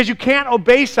 because you can't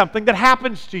obey something that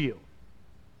happens to you.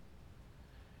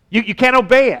 You can't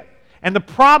obey it. And the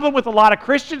problem with a lot of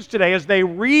Christians today is they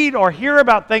read or hear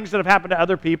about things that have happened to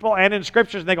other people and in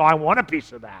Scriptures, and they go, I want a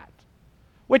piece of that.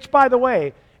 Which, by the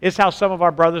way, is how some of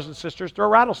our brothers and sisters throw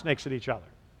rattlesnakes at each other.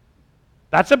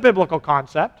 That's a biblical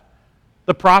concept.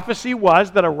 The prophecy was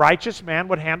that a righteous man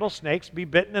would handle snakes, be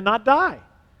bitten, and not die.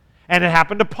 And it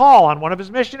happened to Paul on one of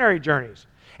his missionary journeys.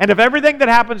 And if everything that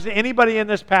happens to anybody in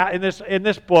this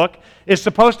book is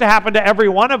supposed to happen to every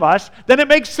one of us, then it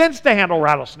makes sense to handle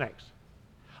rattlesnakes.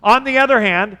 On the other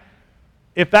hand,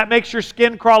 if that makes your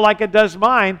skin crawl like it does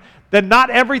mine, then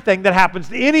not everything that happens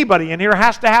to anybody in here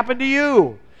has to happen to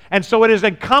you. And so it is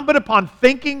incumbent upon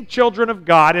thinking children of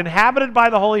God, inhabited by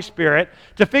the Holy Spirit,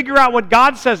 to figure out what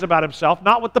God says about Himself,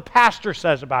 not what the pastor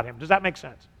says about Him. Does that make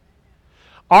sense?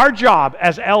 Our job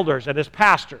as elders and as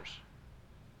pastors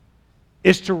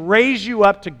is to raise you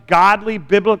up to godly,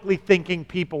 biblically thinking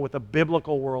people with a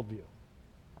biblical worldview.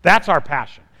 That's our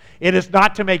passion. It is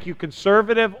not to make you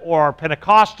conservative or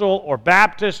Pentecostal or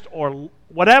Baptist or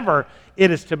whatever. It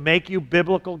is to make you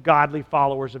biblical, godly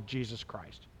followers of Jesus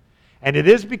Christ. And it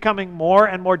is becoming more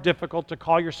and more difficult to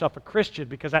call yourself a Christian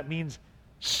because that means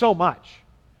so much.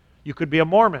 You could be a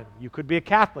Mormon, you could be a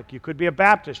Catholic, you could be a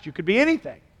Baptist, you could be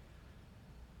anything.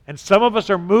 And some of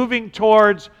us are moving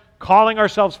towards calling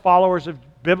ourselves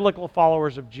biblical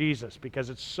followers of Jesus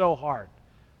because it's so hard.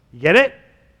 You get it?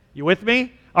 You with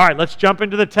me? All right, let's jump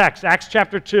into the text. Acts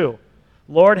chapter 2.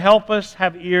 Lord, help us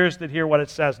have ears that hear what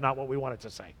it says, not what we want it to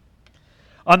say.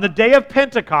 On the day of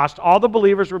Pentecost, all the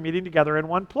believers were meeting together in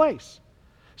one place.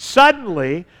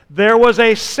 Suddenly, there was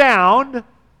a sound.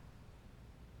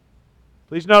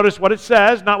 Please notice what it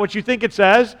says, not what you think it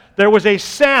says. There was a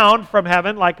sound from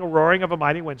heaven like a roaring of a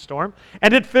mighty windstorm,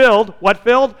 and it filled, what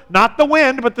filled? Not the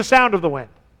wind, but the sound of the wind.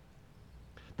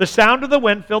 The sound of the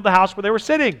wind filled the house where they were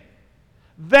sitting.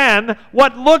 Then,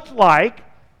 what looked like,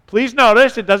 please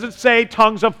notice, it doesn't say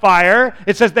tongues of fire.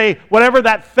 It says whatever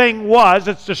that thing was,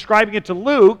 it's describing it to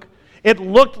Luke, it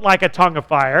looked like a tongue of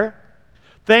fire.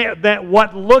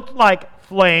 What looked like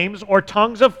flames or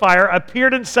tongues of fire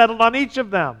appeared and settled on each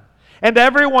of them. And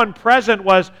everyone present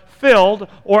was filled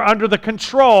or under the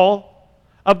control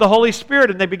of the Holy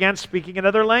Spirit, and they began speaking in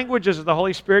other languages as the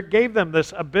Holy Spirit gave them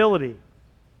this ability.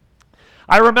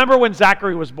 I remember when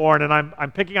Zachary was born, and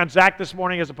I'm picking on Zach this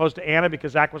morning as opposed to Anna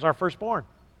because Zach was our firstborn.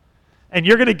 And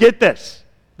you're going to get this,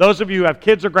 those of you who have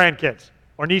kids or grandkids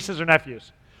or nieces or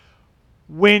nephews.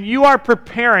 When you are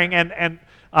preparing,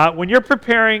 when you're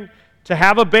preparing to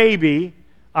have a baby,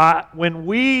 when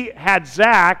we had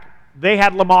Zach, they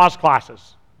had Lamaze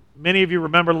classes. Many of you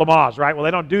remember Lamaze, right? Well,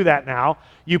 they don't do that now.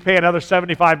 You pay another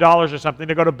 $75 or something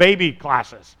to go to baby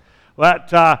classes.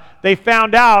 But they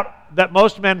found out that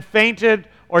most men fainted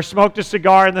or smoked a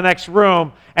cigar in the next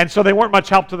room, and so they weren't much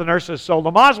help to the nurses. So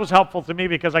Lamaze was helpful to me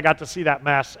because I got to see that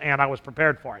mess, and I was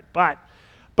prepared for it. But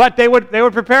they would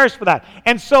prepare us for that.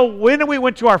 And so when we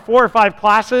went to our 4 or 5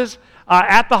 classes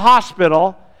at the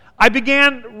hospital, I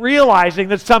began realizing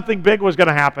that something big was going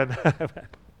to happen.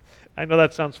 I know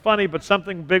that sounds funny, but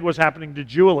something big was happening to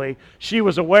Julie. She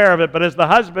was aware of it, but as the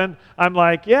husband, I'm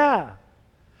like, yeah.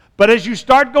 But as you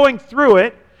start going through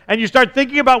it, and you start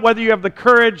thinking about whether you have the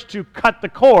courage to cut the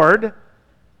cord,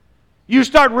 you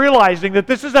start realizing that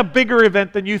this is a bigger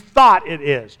event than you thought it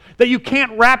is, that you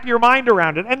can't wrap your mind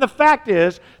around it. And the fact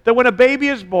is that when a baby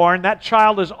is born, that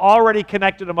child is already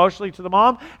connected emotionally to the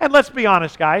mom. And let's be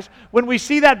honest, guys, when we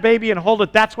see that baby and hold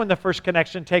it, that's when the first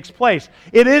connection takes place.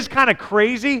 It is kind of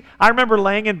crazy. I remember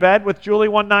laying in bed with Julie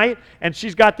one night, and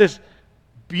she's got this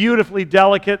beautifully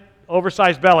delicate,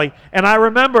 oversized belly. And I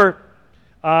remember,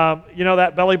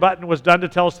 that belly button was done to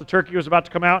tell us the turkey was about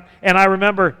to come out. And I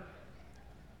remember...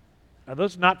 Are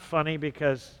those not funny?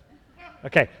 Because,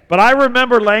 okay. But I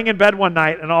remember laying in bed one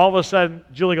night, and all of a sudden,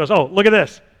 Julie goes, oh, look at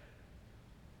this.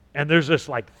 And there's this,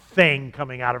 thing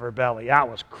coming out of her belly. That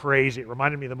was crazy. It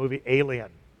reminded me of the movie Alien.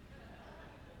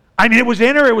 I mean, it was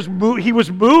in her. He was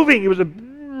moving. He was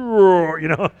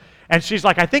And she's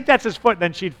like, I think that's his foot. And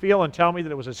then she'd feel and tell me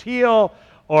that it was his heel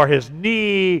or his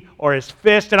knee or his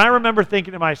fist. And I remember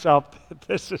thinking to myself,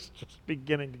 this is just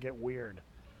beginning to get weird.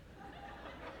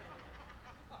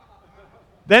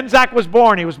 Then Zach was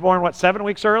born. He was born, 7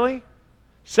 weeks early?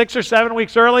 6 or 7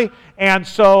 weeks early. And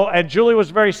Julie was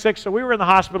very sick, so we were in the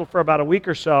hospital for about a week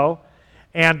or so.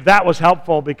 And that was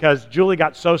helpful because Julie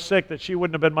got so sick that she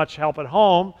wouldn't have been much help at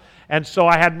home. And so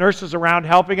I had nurses around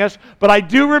helping us. But I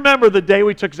do remember the day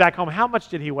we took Zach home. How much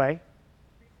did he weigh?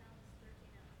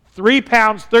 3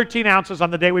 pounds, 13 ounces on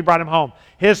the day we brought him home.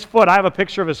 His foot, I have a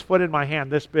picture of his foot in my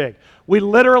hand this big. We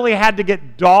literally had to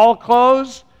get doll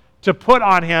clothes to put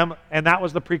on him, and that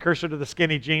was the precursor to the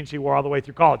skinny jeans he wore all the way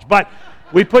through college. But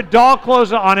we put doll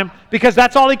clothes on him because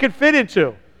that's all he could fit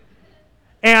into.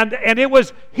 And he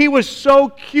was so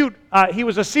cute. He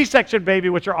was a C-section baby,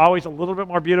 which are always a little bit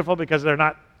more beautiful because they're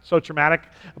not so traumatic.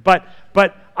 But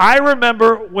I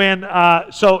remember when,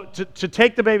 to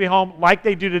take the baby home like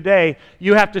they do today,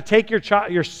 you have to take your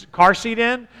car seat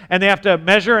in, and they have to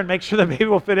measure and make sure the baby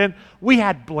will fit in. We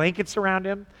had blankets around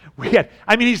him.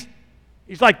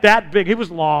 He's like that big. He was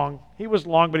long,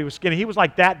 but he was skinny. He was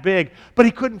like that big, but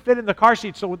he couldn't fit in the car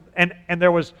seat. So, and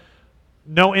there was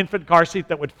no infant car seat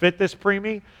that would fit this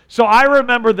preemie. So I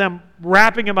remember them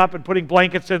wrapping him up and putting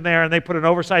blankets in there, and they put an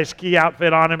oversized ski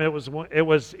outfit on him. It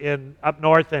was in up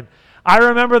north, and I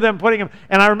remember them putting him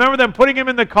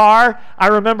in the car. I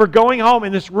remember going home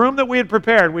in this room that we had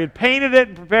prepared. We had painted it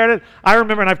and prepared it. I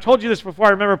remember, and I've told you this before,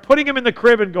 I remember putting him in the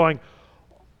crib and going,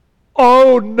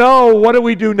 oh no, what do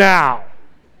we do now?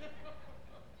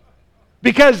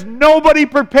 Because nobody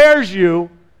prepares you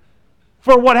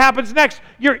for what happens next.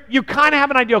 You kind of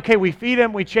have an idea. Okay, we feed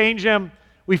him, we change him,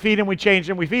 we feed him, we change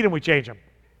him, we feed him, we change him.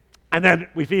 And then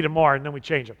we feed him more, and then we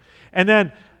change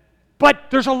him.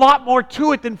 But there's a lot more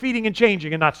to it than feeding and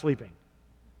changing and not sleeping.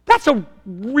 That's a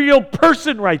real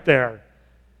person right there.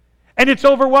 And it's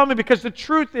overwhelming because the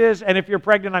truth is, and if you're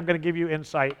pregnant, I'm going to give you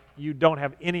insight, you don't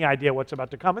have any idea what's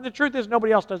about to come. And the truth is,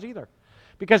 nobody else does either.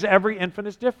 Because every infant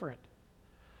is different.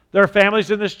 There are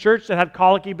families in this church that had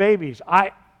colicky babies.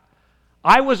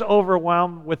 I was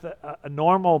overwhelmed with a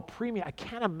normal preemie. I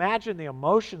can't imagine the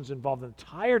emotions involved, the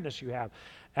tiredness you have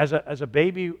as a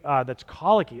baby that's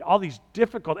colicky. All these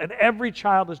difficult, and every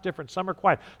child is different. Some are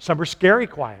quiet. Some are scary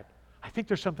quiet. I think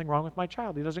there's something wrong with my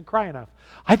child. He doesn't cry enough.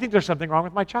 I think there's something wrong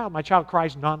with my child. My child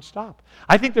cries nonstop.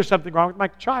 I think there's something wrong with my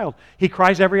child. He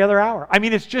cries every other hour. I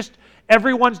mean, it's just,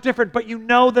 everyone's different, but you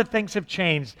know that things have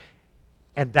changed.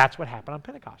 And that's what happened on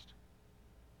Pentecost.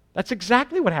 That's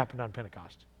exactly what happened on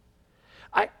Pentecost.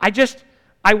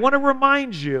 I want to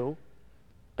remind you,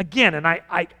 again, and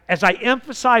as I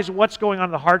emphasize what's going on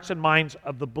in the hearts and minds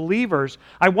of the believers,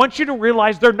 I want you to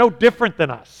realize they're no different than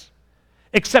us,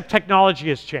 except technology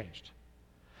has changed.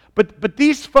 But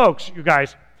these folks, you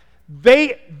guys,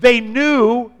 they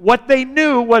knew, what they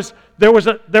knew was there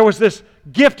was this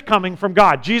gift coming from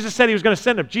God. Jesus said he was going to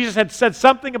send him. Jesus had said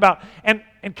something about, and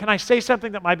can I say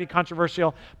something that might be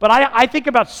controversial? But I think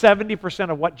about 70%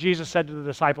 of what Jesus said to the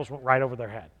disciples went right over their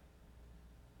head.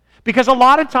 Because a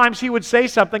lot of times he would say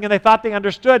something and they thought they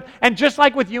understood, and just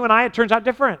like with you and I, it turns out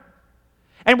different.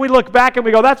 And we look back and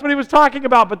we go, that's what he was talking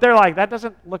about, but they're like, that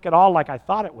doesn't look at all like I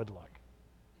thought it would look.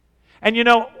 And you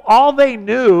know, all they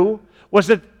knew was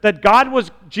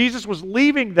that Jesus was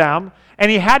leaving them, and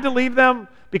he had to leave them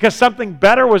because something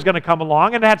better was going to come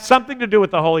along, and it had something to do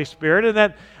with the Holy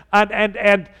Spirit,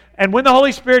 and when the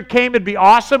Holy Spirit came, it'd be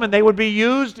awesome, and they would be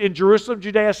used in Jerusalem,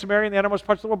 Judea, Samaria, and the uttermost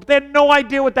parts of the world. But they had no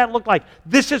idea what that looked like.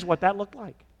 This is what that looked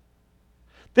like.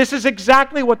 This is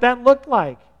exactly what that looked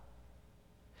like.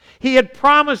 He had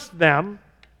promised them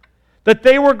that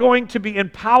they were going to be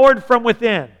empowered from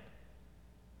within.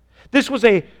 This was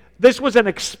an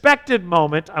expected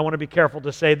moment, I want to be careful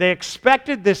to say. They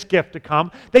expected this gift to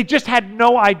come. They just had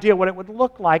no idea what it would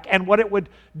look like and what it would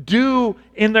do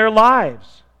in their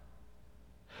lives.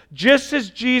 Just as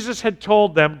Jesus had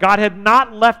told them, God had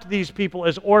not left these people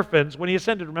as orphans when He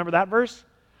ascended. Remember that verse?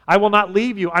 I will not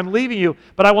leave you. I'm leaving you,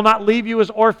 but I will not leave you as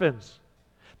orphans.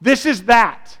 This is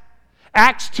that.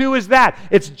 Acts 2 is that.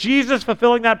 It's Jesus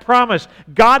fulfilling that promise.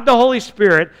 God the Holy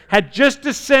Spirit had just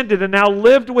descended and now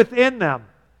lived within them.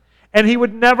 And He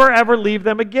would never, ever leave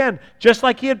them again. Just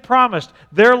like He had promised.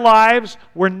 Their lives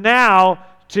were now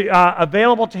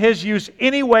available to His use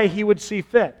any way He would see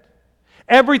fit.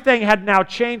 Everything had now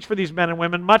changed for these men and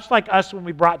women, much like us when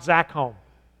we brought Zach home.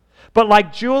 But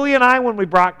like Julie and I when we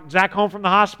brought Zach home from the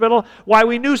hospital, while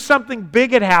we knew something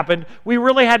big had happened, we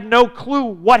really had no clue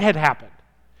what had happened,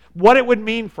 what it would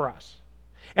mean for us.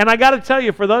 And I got to tell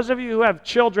you, for those of you who have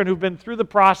children who've been through the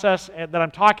process that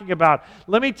I'm talking about,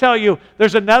 let me tell you,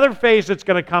 there's another phase that's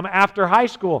going to come after high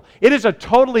school. It is a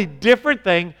totally different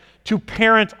thing to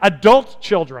parent adult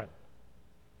children.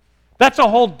 That's a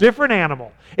whole different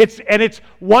animal. It's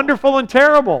wonderful and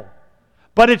terrible,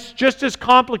 but it's just as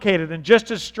complicated and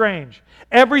just as strange.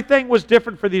 Everything was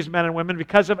different for these men and women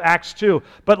because of Acts 2.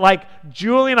 But like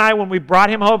Julie and I, when we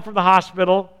brought him home from the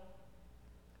hospital,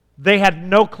 they had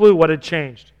no clue what had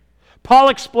changed. Paul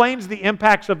explains the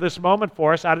impacts of this moment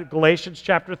for us out of Galatians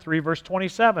chapter 3, verse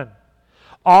 27.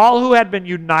 All who had been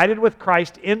united with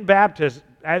Christ in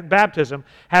baptism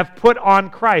have put on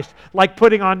Christ, like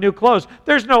putting on new clothes.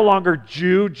 There's no longer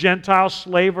Jew, Gentile,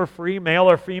 slave or free, male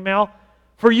or female,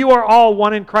 for you are all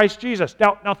one in Christ Jesus.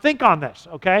 Now think on this,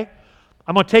 okay?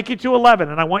 I'm going to take you to 11,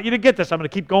 and I want you to get this. I'm going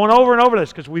to keep going over and over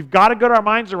this because we've got to get our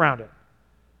minds around it.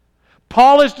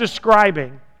 Paul is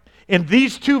describing in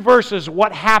these two verses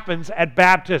what happens at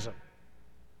baptism.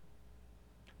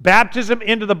 Baptism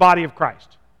into the body of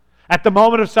Christ at the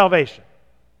moment of salvation.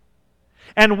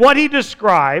 And what he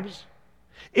describes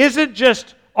isn't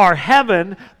just our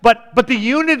heaven, but the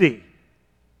unity.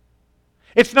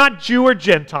 It's not Jew or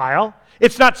Gentile.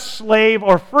 It's not slave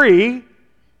or free.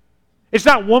 It's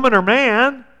not woman or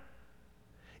man.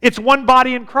 It's one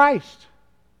body in Christ.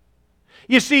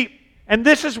 You see, and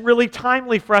this is really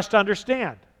timely for us to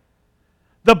understand.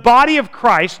 The body of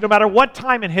Christ, no matter what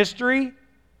time in history,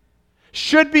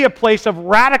 should be a place of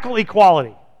radical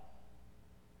equality.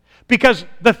 Because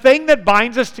the thing that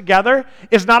binds us together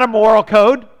is not a moral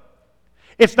code.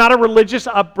 It's not a religious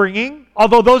upbringing,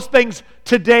 although those things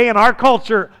today in our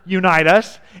culture unite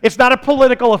us. It's not a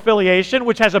political affiliation,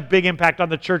 which has a big impact on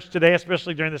the church today,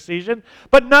 especially during the season.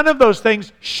 But none of those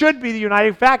things should be the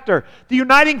uniting factor. The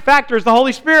uniting factor is the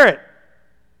Holy Spirit.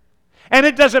 And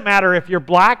it doesn't matter if you're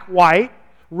black, white,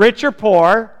 rich or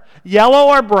poor, yellow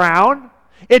or brown.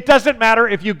 It doesn't matter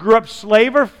if you grew up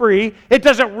slave or free. It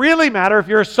doesn't really matter if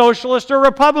you're a socialist or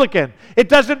Republican. It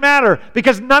doesn't matter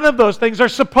because none of those things are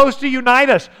supposed to unite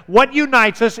us. What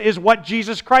unites us is what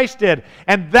Jesus Christ did.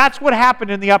 And that's what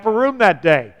happened in the upper room that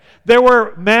day. There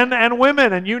were men and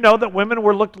women, and you know that women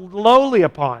were looked lowly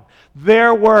upon.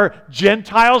 There were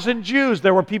Gentiles and Jews.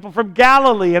 There were people from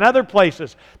Galilee and other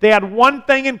places. They had one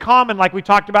thing in common, like we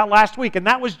talked about last week, and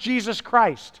that was Jesus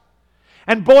Christ.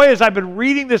 And boy, as I've been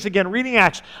reading this again, reading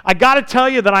Acts, I got to tell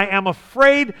you that I am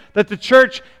afraid that the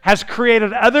church has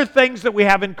created other things that we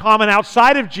have in common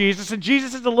outside of Jesus, and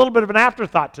Jesus is a little bit of an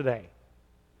afterthought today.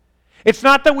 It's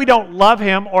not that we don't love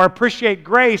Him or appreciate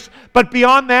grace, but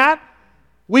beyond that,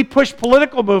 we push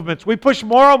political movements, we push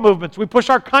moral movements, we push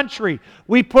our country,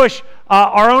 we push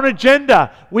our own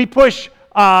agenda, we push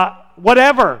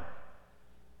whatever.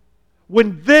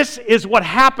 When this is what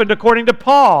happened according to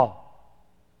Paul.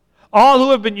 All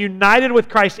who have been united with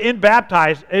Christ in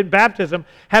baptism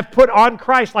have put on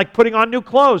Christ, like putting on new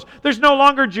clothes. There's no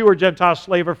longer Jew or Gentile,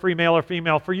 slave or free, male or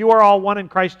female, for you are all one in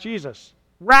Christ Jesus.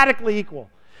 Radically equal.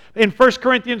 In 1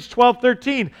 Corinthians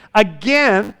 12:13,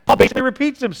 again, Paul basically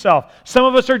repeats himself. Some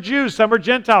of us are Jews, some are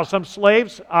Gentiles, some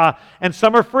slaves, and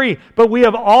some are free. But we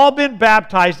have all been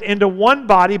baptized into one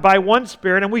body by one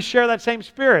Spirit, and we share that same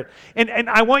Spirit. And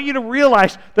I want you to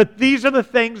realize that these are the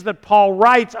things that Paul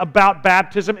writes about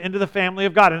baptism into the family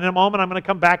of God. And in a moment, I'm going to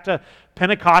come back to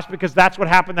Pentecost because that's what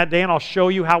happened that day, and I'll show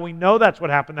you how we know that's what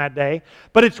happened that day.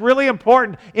 But it's really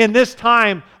important in this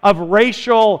time of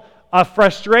racial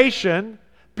frustration,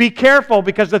 Be careful,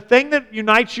 because the thing that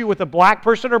unites you with a black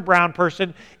person or brown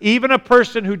person, even a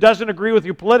person who doesn't agree with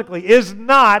you politically, is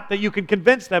not that you can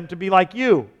convince them to be like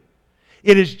you.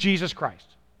 It is Jesus Christ.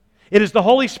 It is the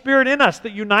Holy Spirit in us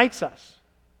that unites us.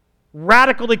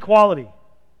 Radical equality.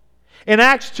 In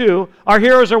Acts 2, our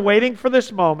heroes are waiting for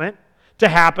this moment to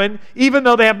happen, even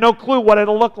though they have no clue what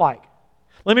it'll look like.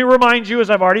 Let me remind you, as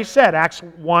I've already said, Acts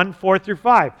 1, 4 through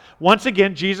 5. Once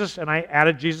again, Jesus, and I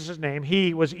added Jesus' name,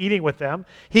 he was eating with them.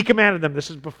 He commanded them,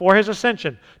 this is before his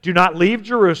ascension, do not leave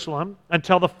Jerusalem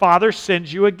until the Father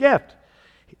sends you a gift.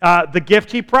 The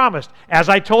gift he promised, as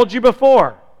I told you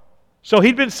before. So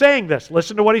he'd been saying this.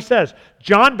 Listen to what he says.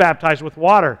 John baptized with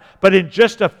water, but in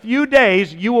just a few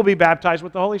days you will be baptized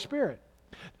with the Holy Spirit.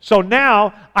 So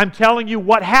now I'm telling you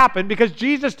what happened, because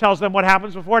Jesus tells them what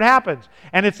happens before it happens.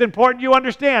 And it's important you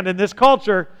understand in this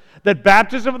culture that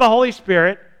baptism of the Holy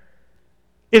Spirit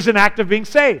is an act of being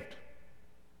saved.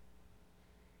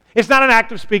 It's not an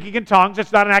act of speaking in tongues.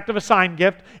 It's not an act of a sign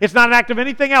gift. It's not an act of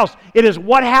anything else. It is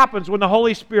what happens when the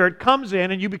Holy Spirit comes in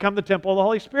and you become the temple of the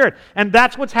Holy Spirit. And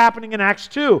that's what's happening in Acts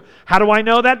 2. How do I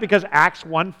know that? Because Acts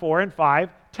 1, 4, and 5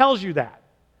 tells you that.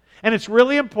 And it's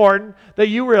really important that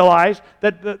you realize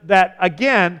that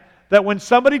again, that when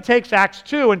somebody takes Acts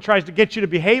 2 and tries to get you to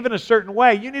behave in a certain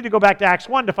way, you need to go back to Acts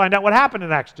 1 to find out what happened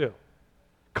in Acts 2.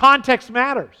 Context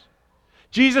matters.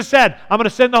 Jesus said, I'm going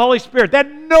to send the Holy Spirit. They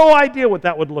had no idea what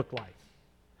that would look like.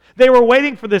 They were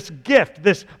waiting for this gift,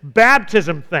 this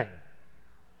baptism thing.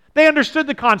 They understood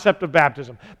the concept of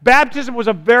baptism. Baptism was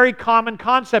a very common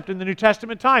concept in the New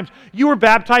Testament times. You were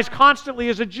baptized constantly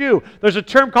as a Jew. There's a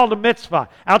term called a mitzvah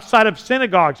outside of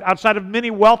synagogues, outside of many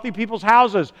wealthy people's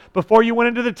houses, before you went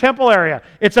into the temple area.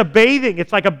 It's a bathing.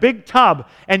 It's like a big tub,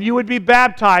 and you would be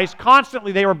baptized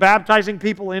constantly. They were baptizing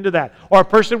people into that. Or a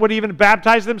person would even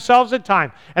baptize themselves at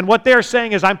times. And what they're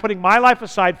saying is, I'm putting my life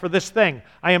aside for this thing.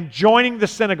 I am joining the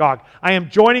synagogue. I am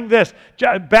joining this.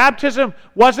 Baptism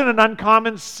wasn't an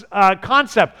uncommon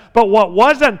concept. But what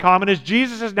was uncommon is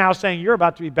Jesus is now saying, you're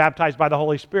about to be baptized by the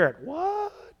Holy Spirit.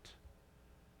 What?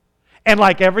 And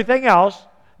like everything else,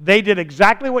 they did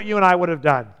exactly what you and I would have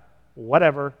done.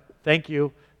 Whatever. Thank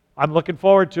you. I'm looking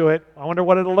forward to it. I wonder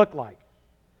what it'll look like.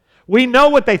 We know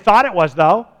what they thought it was,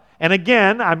 though. And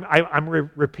again, I'm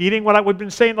repeating what we've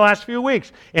been saying the last few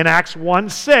weeks. In Acts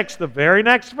 1:6, the very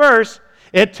next verse,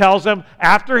 it tells them,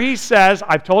 after he says,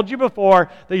 I've told you before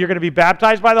that you're going to be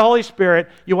baptized by the Holy Spirit.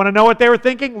 You want to know what they were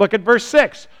thinking? Look at verse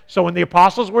 6. So when the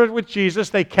apostles were with Jesus,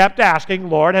 they kept asking,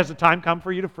 Lord, has the time come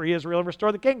for you to free Israel and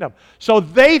restore the kingdom? So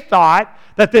they thought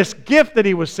that this gift that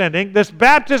he was sending, this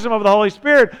baptism of the Holy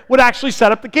Spirit, would actually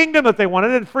set up the kingdom that they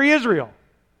wanted and free Israel.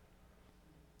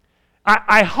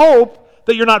 I hope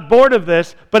that you're not bored of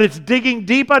this, but it's digging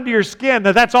deep under your skin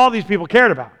that that's all these people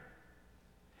cared about.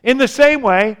 In the same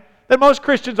way that most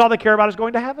Christians, all they care about is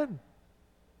going to heaven.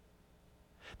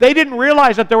 They didn't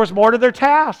realize that there was more to their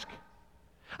task.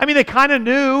 I mean, they kind of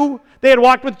knew. They had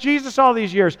walked with Jesus all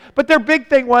these years. But their big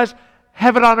thing was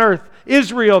heaven on earth,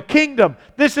 Israel, kingdom.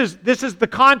 This is the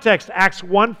context, Acts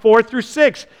 1, 4 through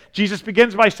 6. Jesus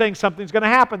begins by saying something's going to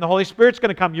happen. The Holy Spirit's going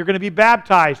to come. You're going to be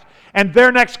baptized. And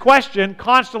their next question,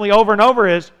 constantly over and over,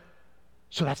 is,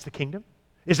 so that's the kingdom?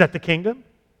 Is that the kingdom?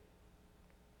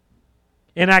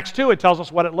 In Acts 2, it tells us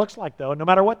what it looks like, though, no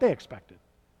matter what they expected.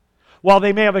 While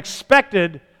they may have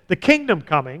expected the kingdom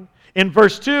coming, in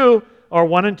verse 2, or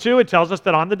 1 and 2, it tells us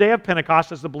that on the day of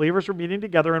Pentecost, as the believers were meeting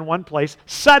together in one place,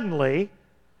 suddenly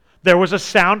there was a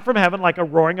sound from heaven like a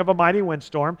roaring of a mighty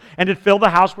windstorm, and it filled the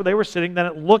house where they were sitting. Then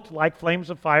it looked like flames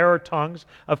of fire or tongues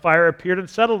of fire appeared and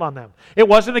settled on them. It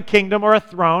wasn't a kingdom or a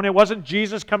throne. It wasn't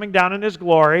Jesus coming down in his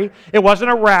glory. It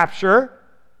wasn't a rapture.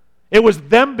 It was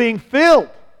them being filled.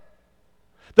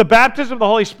 The baptism of the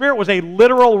Holy Spirit was a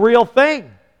literal, real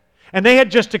thing. And they had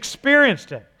just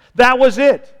experienced it. That was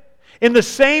it. In the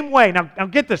same way, now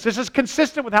get this, this is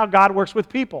consistent with how God works with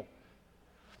people.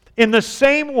 In the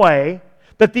same way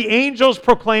that the angels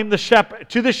proclaim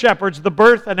to the shepherds the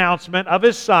birth announcement of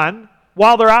his son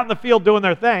while they're out in the field doing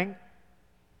their thing.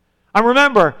 And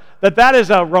remember that is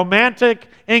a romantic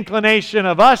inclination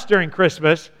of us during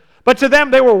Christmas, but to them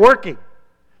they were working.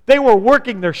 They were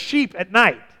working their sheep at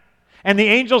night. And the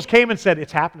angels came and said,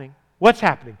 it's happening. What's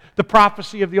happening? The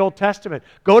prophecy of the Old Testament.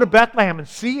 Go to Bethlehem and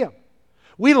see him.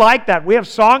 We like that. We have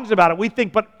songs about it. We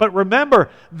think, but remember,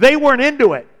 they weren't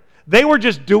into it. They were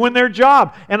just doing their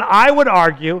job. And I would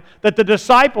argue that the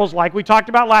disciples, like we talked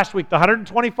about last week, the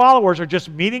 120 followers are just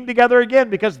meeting together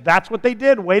again because that's what they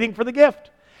did, waiting for the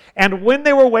gift. And when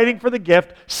they were waiting for the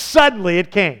gift, suddenly it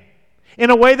came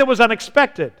in a way that was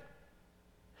unexpected.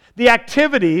 The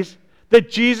activities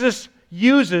that Jesus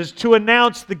uses to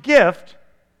announce the gift,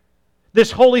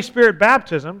 This Holy Spirit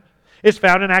baptism is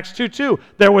found in Acts 2:2.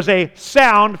 There was a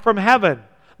sound from heaven,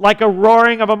 like a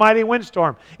roaring of a mighty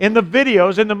windstorm. In the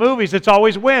videos, in the movies, it's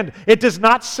always wind. It does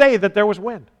not say that there was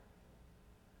wind.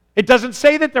 It doesn't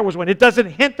say that there was wind. It doesn't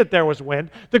hint that there was wind.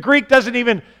 The Greek doesn't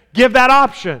even give that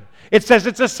option. It says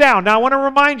it's a sound. Now, I want to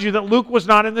remind you that Luke was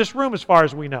not in this room as far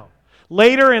as we know.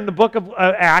 Later in the book of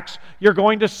Acts, you're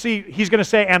going to see, he's going to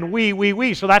say, and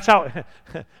we. So that's how,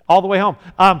 all the way home.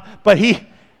 But he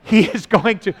is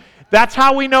going to, that's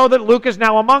how we know that Luke is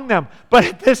now among them. But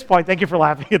at this point, thank you for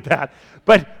laughing at that.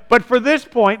 But for this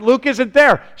point, Luke isn't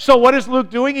there. So what is Luke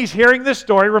doing? He's hearing this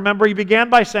story. Remember, he began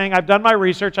by saying, I've done my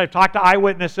research. I've talked to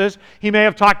eyewitnesses. He may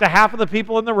have talked to half of the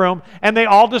people in the room, and they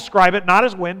all describe it not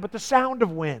as wind, but the sound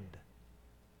of wind.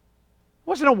 It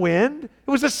wasn't a wind. It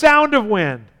was the sound of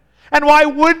wind. And why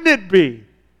wouldn't it be?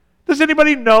 Does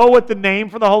anybody know what the name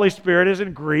for the Holy Spirit is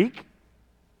in Greek?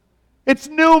 It's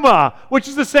pneuma, which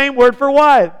is the same word for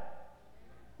what?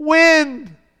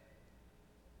 Wind.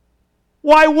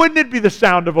 Why wouldn't it be the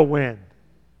sound of a wind?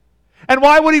 And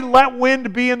why would he let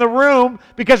wind be in the room?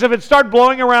 Because if it started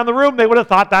blowing around the room, they would have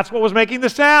thought that's what was making the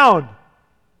sound.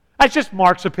 That's just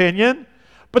Mark's opinion.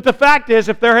 But the fact is,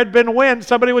 if there had been wind,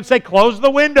 somebody would say, close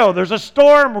the window, there's a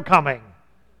storm coming.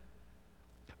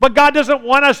 But God doesn't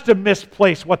want us to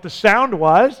misplace what the sound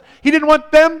was. He didn't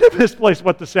want them to misplace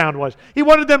what the sound was. He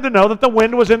wanted them to know that the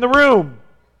wind was in the room.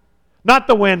 Not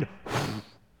the wind,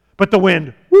 but the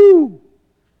wind, woo.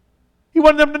 He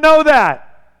wanted them to know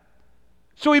that.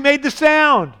 So he made the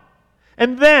sound.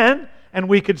 And then, and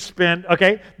we could spend,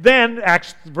 then,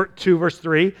 Acts 2 verse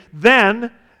 3,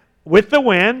 then, with the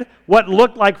wind, what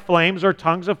looked like flames or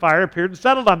tongues of fire appeared and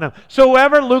settled on them. So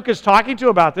whoever Luke is talking to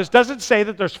about this doesn't say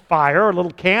that there's fire or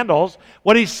little candles.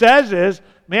 What he says is,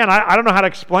 man, I don't know how to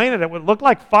explain it. It would look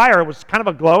like fire. It was kind of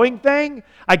a glowing thing.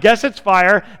 I guess it's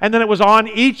fire. And then it was on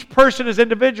each person as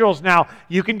individuals. Now,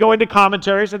 you can go into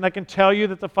commentaries and they can tell you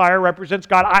that the fire represents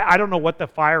God. I don't know what the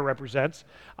fire represents.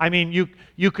 I mean,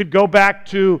 you could go back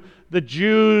to the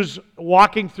Jews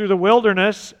walking through the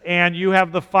wilderness, and you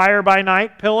have the fire by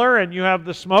night pillar, and you have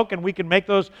the smoke, and we can make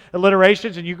those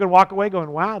alliterations, and you can walk away going,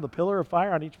 wow, the pillar of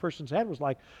fire on each person's head was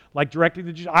like directing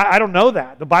the Jews. I don't know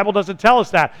that. The Bible doesn't tell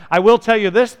us that. I will tell you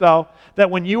this, though, that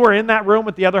when you were in that room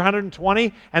with the other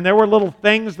 120, and there were little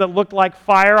things that looked like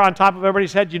fire on top of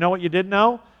everybody's head, you know what you did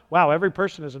know? Wow, every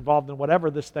person is involved in whatever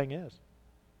this thing is.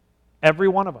 Every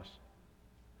one of us.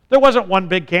 There wasn't one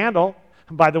big candle.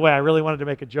 And by the way, I really wanted to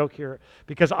make a joke here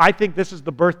because I think this is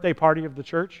the birthday party of the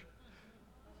church.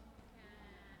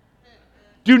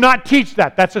 Do not teach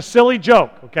that. That's a silly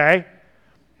joke, okay?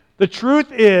 The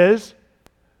truth is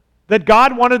that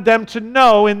God wanted them to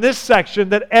know in this section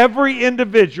that every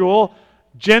individual,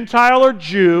 Gentile or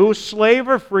Jew, slave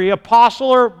or free, apostle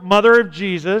or mother of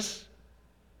Jesus,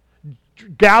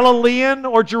 Galilean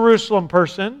or Jerusalem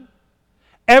person,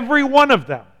 every one of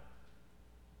them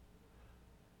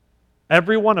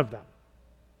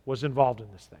was involved in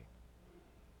this thing.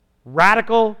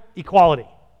 Radical equality.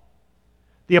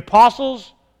 The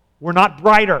apostles were not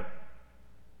brighter.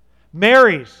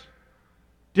 Mary's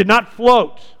did not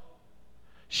float.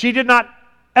 She did not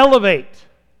elevate.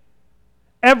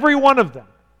 Every one of them,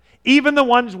 even the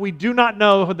ones we do not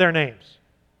know their names,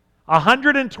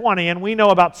 120, and we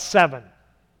know about 7.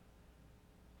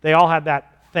 They all had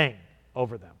that thing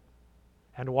over them.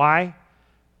 And why?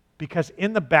 Because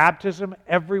in the baptism,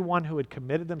 everyone who had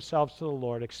committed themselves to the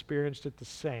Lord experienced it the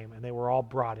same, and they were all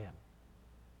brought in.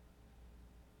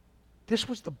 This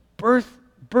was the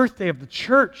birthday of the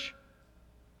church,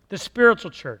 the spiritual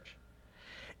church.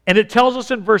 And it tells us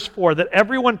in verse 4 that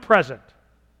everyone present,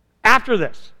 after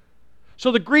this.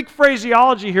 So the Greek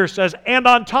phraseology here says, and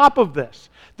on top of this.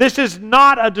 This is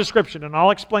not a description, and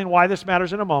I'll explain why this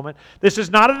matters in a moment. This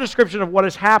is not a description of what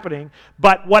is happening,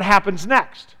 but what happens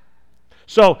next.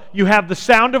 So you have the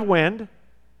sound of wind,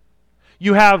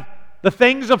 you have the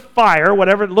things of fire,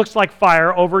 whatever it looks like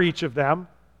fire over each of them.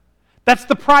 That's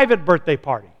the private birthday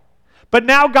party. But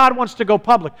now God wants to go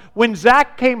public. When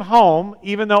Zach came home,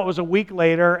 even though it was a week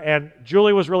later and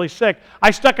Julie was really sick,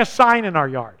 I stuck a sign in our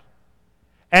yard.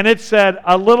 And it said,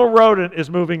 a little rodent is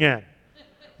moving in.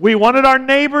 We wanted our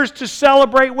neighbors to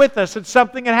celebrate with us that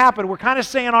something had happened. We're kind of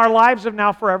saying our lives have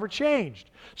now forever changed.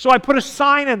 So I put a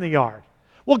sign in the yard.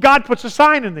 Well, God puts a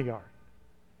sign in the yard.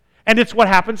 And it's what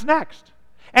happens next.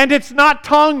 And it's not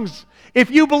tongues.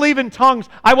 If you believe in tongues,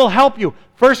 I will help you.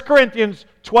 1 Corinthians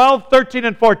 12, 13,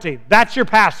 and 14. That's your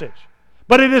passage.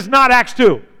 But it is not Acts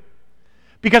 2.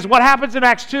 Because what happens in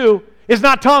Acts 2 is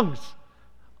not tongues.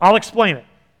 I'll explain it.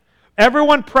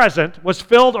 Everyone present was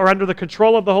filled or under the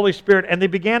control of the Holy Spirit, and they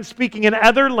began speaking in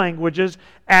other languages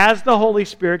as the Holy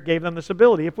Spirit gave them this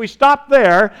ability. If we stop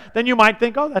there, then you might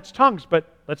think, oh, that's tongues, but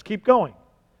let's keep going.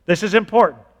 This is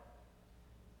important.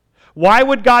 Why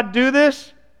would God do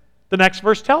this? The next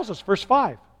verse tells us, verse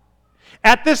 5.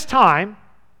 At this time,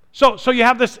 so you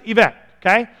have this event,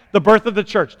 okay? The birth of the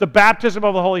church, the baptism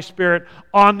of the Holy Spirit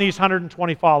on these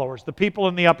 120 followers, the people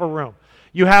in the upper room.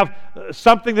 You have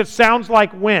something that sounds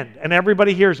like wind, and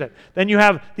everybody hears it. Then you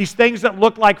have these things that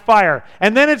look like fire.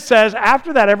 And then it says,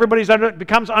 after that, everybody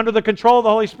becomes under the control of the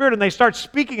Holy Spirit, and they start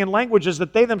speaking in languages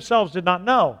that they themselves did not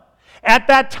know. At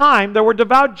that time, there were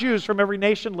devout Jews from every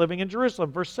nation living in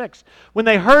Jerusalem. Verse 6. When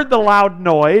they heard the loud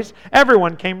noise,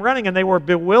 everyone came running, and they were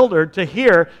bewildered to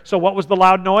hear. So what was the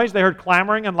loud noise? They heard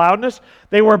clamoring and loudness.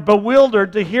 They were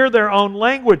bewildered to hear their own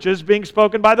languages being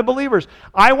spoken by the believers.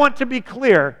 I want to be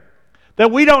clear that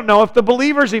we don't know if the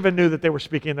believers even knew that they were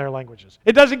speaking their languages.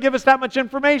 It doesn't give us that much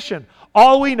information.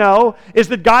 All we know is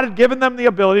that God had given them the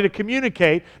ability to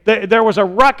communicate. There was a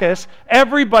ruckus.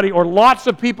 Everybody, or lots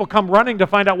of people, come running to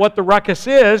find out what the ruckus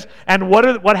is. And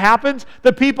what happens?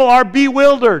 The people are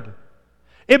bewildered.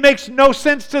 It makes no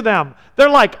sense to them. They're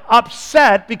like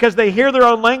upset because they hear their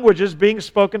own languages being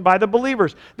spoken by the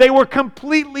believers. They were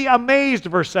completely amazed,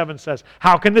 verse 7 says.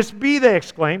 How can this be, they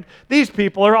exclaimed. These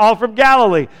people are all from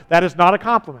Galilee. That is not a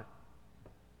compliment.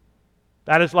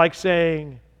 That is like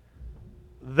saying,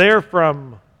 they're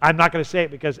from, I'm not going to say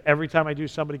it because every time I do,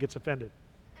 somebody gets offended.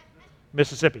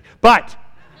 Mississippi. But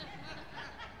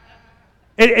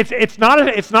it's not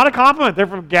a compliment. They're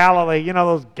from Galilee. You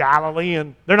know, those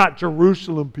Galilean. They're not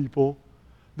Jerusalem people.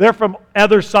 They're from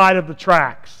other side of the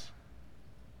tracks.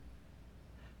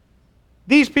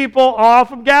 These people are all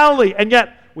from Galilee, and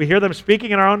yet we hear them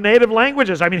speaking in our own native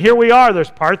languages. I mean, here we are. There's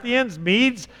Parthians,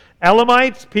 Medes,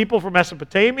 Elamites, people from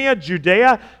Mesopotamia,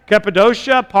 Judea,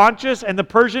 Cappadocia, Pontus, and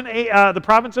the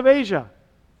province of Asia,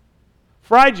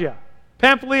 Phrygia,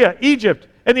 Pamphylia, Egypt,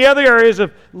 and the other areas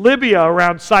of Libya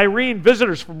around Cyrene,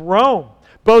 visitors from Rome,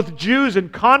 both Jews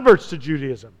and converts to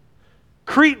Judaism,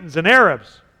 Cretans and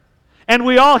Arabs. And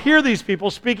we all hear these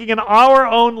people speaking in our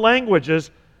own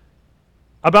languages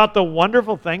about the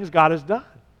wonderful things God has done.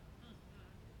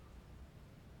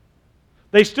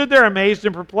 They stood there amazed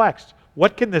and perplexed.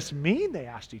 What can this mean? They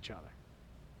asked each other.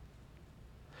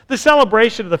 The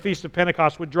celebration of the Feast of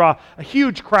Pentecost would draw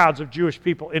huge crowds of Jewish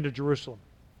people into Jerusalem.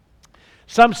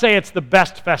 Some say it's the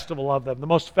best festival of them, the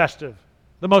most festive,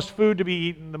 the most food to be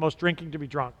eaten, the most drinking to be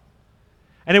drunk.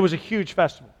 And it was a huge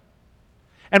festival.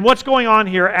 And what's going on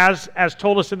here, as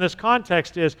told us in this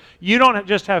context, is you don't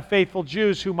just have faithful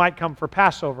Jews who might come for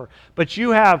Passover, but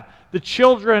you have the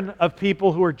children of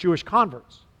people who are Jewish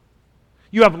converts.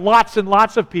 You have lots and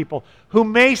lots of people who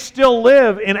may still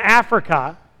live in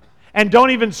Africa and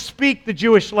don't even speak the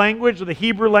Jewish language or the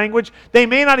Hebrew language. They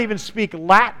may not even speak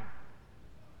Latin.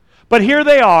 But here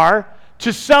they are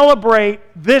to celebrate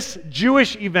this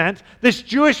Jewish event, this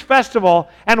Jewish festival,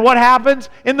 and what happens?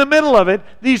 In the middle of it,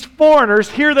 these foreigners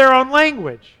hear their own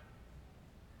language.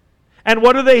 And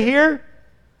what do they hear?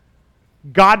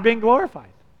 God being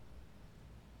glorified.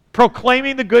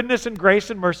 Proclaiming the goodness and grace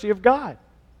and mercy of God.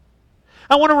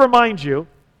 I want to remind you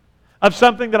of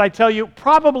something that I tell you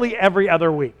probably every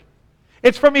other week.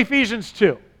 It's from Ephesians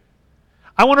 2.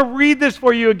 I want to read this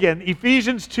for you again,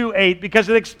 Ephesians 2:8, because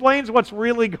it explains what's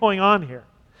really going on here.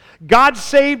 God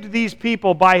saved these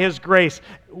people by His grace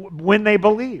when they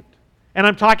believed. And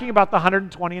I'm talking about the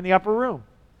 120 in the upper room.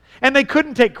 And they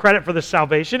couldn't take credit for the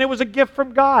salvation. It was a gift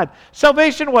from God.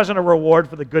 Salvation wasn't a reward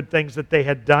for the good things that they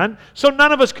had done, so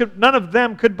none of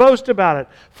them could boast about it,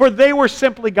 for they were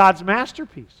simply God's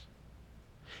masterpiece.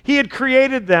 He had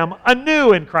created them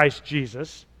anew in Christ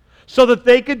Jesus, so that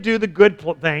they could do the good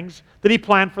things that He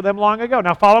planned for them long ago.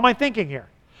 Now follow my thinking here.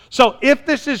 So if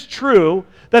this is true,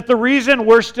 that the reason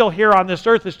we're still here on this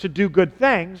earth is to do good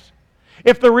things,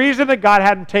 if the reason that God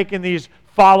hadn't taken these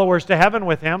followers to heaven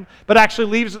with Him, but actually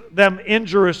leaves them in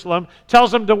Jerusalem,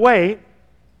 tells them to wait,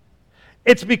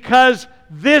 it's because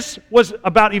this was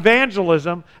about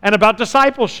evangelism and about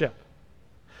discipleship.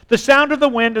 The sound of the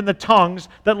wind and the tongues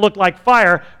that looked like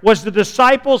fire was the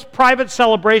disciples' private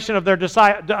celebration of their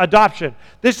adoption.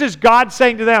 This is God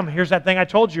saying to them, here's that thing I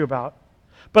told you about.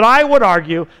 But I would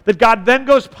argue that God then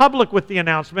goes public with the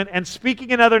announcement, and speaking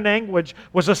in other language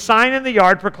was a sign in the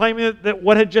yard proclaiming that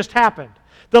what had just happened.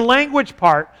 The language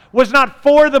part was not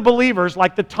for the believers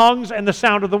like the tongues and the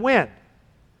sound of the wind.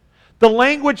 The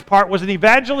language part was an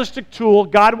evangelistic tool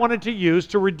God wanted to use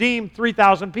to redeem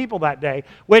 3,000 people that day,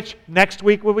 which next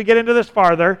week when we get into this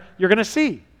farther, you're going to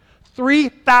see.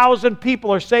 3,000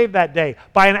 people are saved that day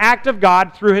by an act of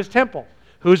God through His temple.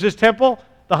 Who's his temple?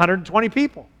 The 120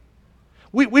 people.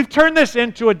 We've turned this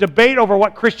into a debate over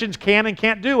what Christians can and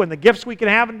can't do and the gifts we can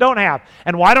have and don't have.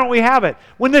 And why don't we have it?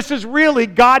 When this is really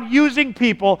God using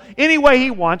people any way He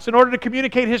wants in order to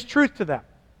communicate His truth to them.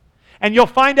 And you'll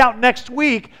find out next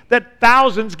week that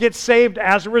thousands get saved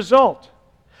as a result.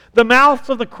 The mouths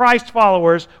of the Christ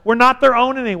followers were not their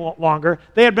own any longer.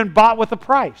 They had been bought with a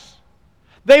price.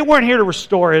 They weren't here to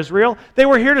restore Israel. They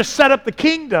were here to set up the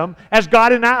kingdom as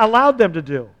God allowed them to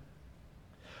do.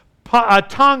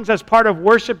 Tongues as part of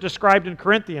worship described in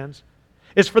Corinthians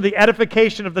is for the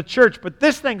edification of the church, but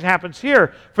this thing happens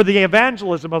here for the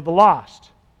evangelism of the lost.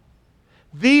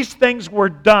 These things were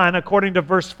done, according to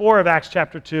verse 4 of Acts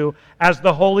chapter 2, as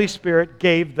the Holy Spirit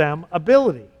gave them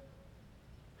ability.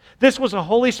 This was the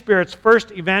Holy Spirit's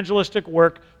first evangelistic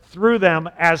work through them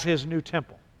as His new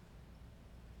temple.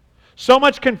 So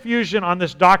much confusion on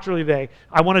this doctrinally day,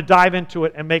 I want to dive into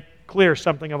it and make clear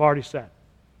something I've already said.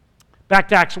 Back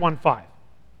to Acts 1:5.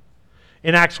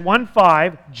 In Acts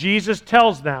 1:5, Jesus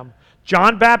tells them,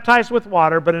 John baptized with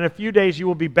water, but in a few days you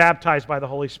will be baptized by the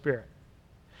Holy Spirit.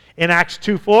 In Acts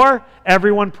 2:4,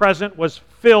 everyone present was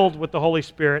filled with the Holy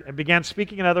Spirit and began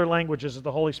speaking in other languages as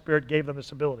the Holy Spirit gave them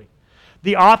this ability.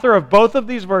 The author of both of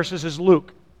these verses is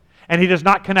Luke, and he does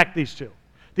not connect these two.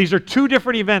 These are two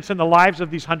different events in the lives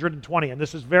of these 120, and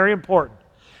this is very important.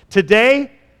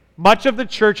 Today, much of the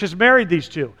church has married these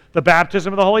two, the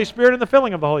baptism of the Holy Spirit and the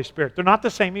filling of the Holy Spirit. They're not the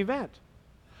same event.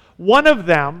 One of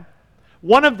them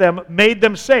made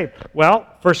them saved. Well,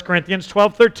 1 Corinthians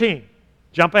 12:13.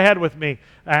 Jump ahead with me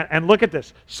and look at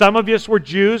this. Some of us were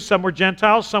Jews, some were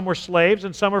Gentiles, some were slaves,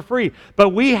 and some were free. But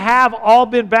we have all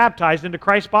been baptized into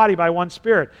Christ's body by one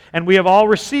Spirit, and we have all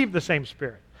received the same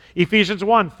Spirit. Ephesians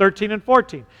 1:13 and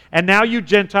 14. And now you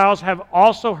Gentiles have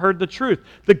also heard the truth,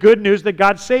 the good news that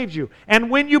God saved you. And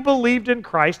when you believed in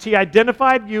Christ, He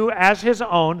identified you as His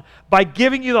own by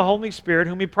giving you the Holy Spirit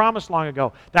whom He promised long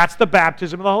ago. That's the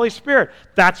baptism of the Holy Spirit.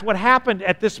 That's what happened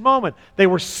at this moment. They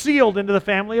were sealed into the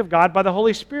family of God by the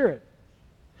Holy Spirit.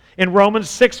 In Romans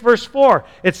 6 verse 4,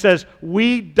 it says,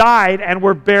 we died and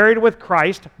were buried with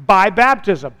Christ by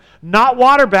baptism. Not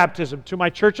water baptism. To my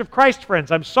Church of Christ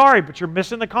friends, I'm sorry, but you're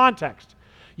missing the context.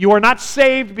 You are not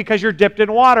saved because you're dipped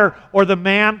in water, or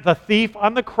the thief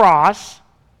on the cross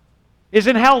is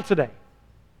in hell today.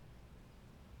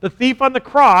 The thief on the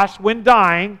cross, when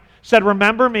dying, said,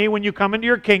 remember me when you come into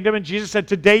your kingdom, and Jesus said,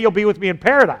 today you'll be with me in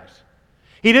paradise.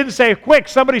 He didn't say, quick,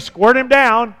 somebody squirt him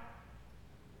down.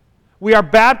 We are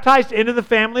baptized into the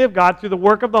family of God through the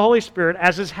work of the Holy Spirit,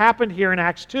 as has happened here in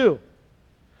Acts 2.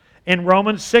 In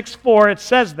Romans 6:4, it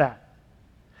says that.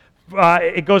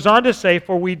 It goes on to say,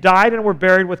 for we died and were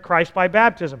buried with Christ by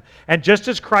baptism. And just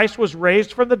as Christ was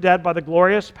raised from the dead by the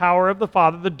glorious power of the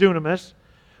Father, the dunamis,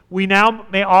 we now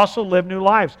may also live new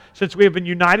lives. Since we have been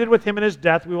united with Him in His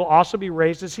death, we will also be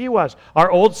raised as He was. Our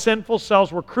old sinful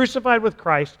selves were crucified with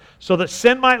Christ so that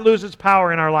sin might lose its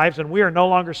power in our lives and we are no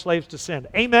longer slaves to sin.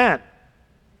 Amen.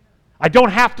 I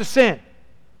don't have to sin.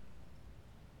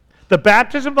 The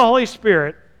baptism of the Holy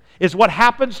Spirit is what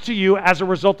happens to you as a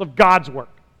result of God's work.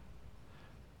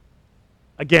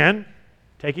 Again,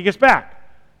 taking us back.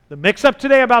 The mix-up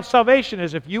today about salvation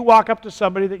is if you walk up to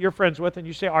somebody that you're friends with and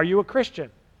you say, are you a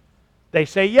Christian? They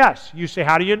say yes. You say,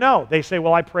 how do you know? They say,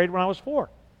 well, I prayed when I was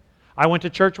 4. I went to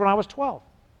church when I was 12.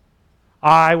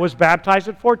 I was baptized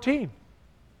at 14.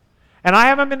 And I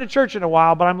haven't been to church in a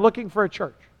while, but I'm looking for a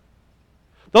church.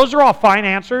 Those are all fine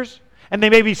answers, and they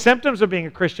may be symptoms of being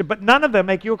a Christian, but none of them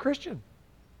make you a Christian.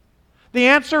 The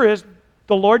answer is,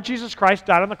 the Lord Jesus Christ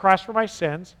died on the cross for my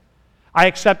sins. I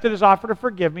accepted His offer to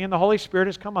forgive me, and the Holy Spirit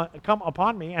has come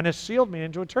upon me and has sealed me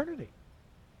into eternity.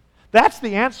 That's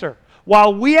the answer.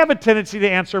 While we have a tendency to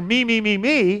answer me,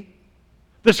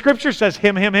 the Scripture says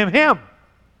him.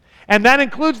 And that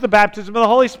includes the baptism of the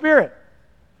Holy Spirit.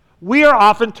 We are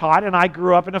often taught, and I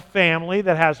grew up in a family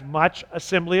that has much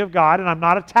assembly of God, and I'm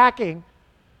not attacking,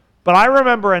 but I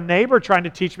remember a neighbor trying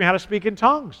to teach me how to speak in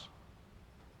tongues.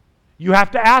 You have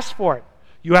to ask for it.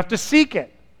 You have to seek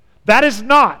it. That is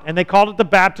not, and they called it the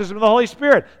baptism of the Holy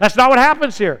Spirit. That's not what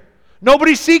happens here.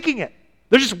 Nobody's seeking it.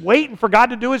 They're just waiting for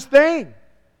God to do His thing.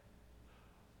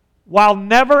 While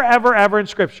never, ever, ever in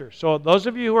Scripture. So those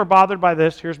of you who are bothered by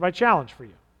this, here's my challenge for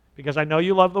you, because I know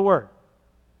you love the Word.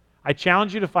 I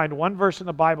challenge you to find one verse in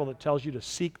the Bible that tells you to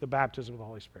seek the baptism of the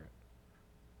Holy Spirit.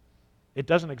 It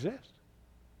doesn't exist.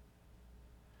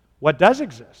 What does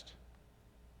exist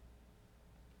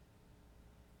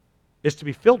is to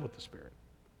be filled with the Spirit.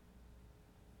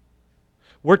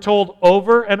 We're told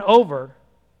over and over,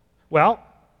 well,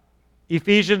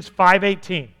 Ephesians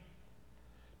 5:18,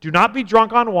 Do not be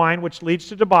drunk on wine, which leads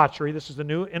to debauchery. This is the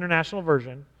New International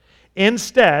Version.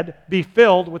 Instead, be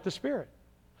filled with the Spirit.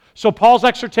 So Paul's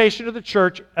exhortation to the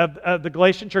church, of the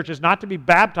Galatian church, is not to be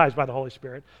baptized by the Holy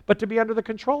Spirit, but to be under the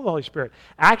control of the Holy Spirit.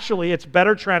 Actually, it's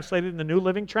better translated in the New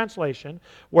Living Translation,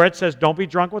 where it says, don't be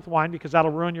drunk with wine because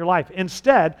that'll ruin your life.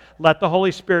 Instead, let the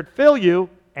Holy Spirit fill you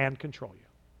and control you.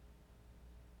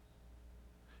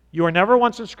 You are never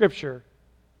once in Scripture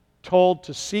told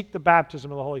to seek the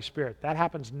baptism of the Holy Spirit. That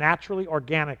happens naturally,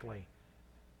 organically,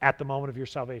 at the moment of your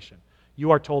salvation.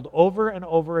 You are told over and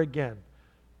over again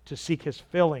to seek His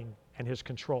filling and His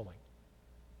controlling.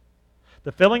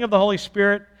 The filling of the Holy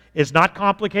Spirit is not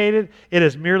complicated. It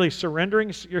is merely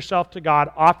surrendering yourself to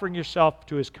God, offering yourself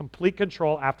to His complete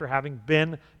control after having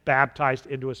been baptized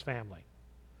into His family.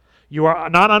 You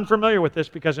are not unfamiliar with this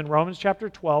because in Romans chapter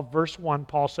 12, verse 1,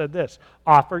 Paul said this,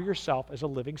 offer yourself as a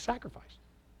living sacrifice.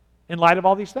 In light of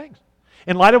all these things.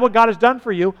 In light of what God has done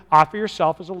for you, offer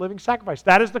yourself as a living sacrifice.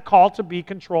 That is the call to be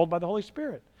controlled by the Holy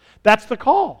Spirit. That's the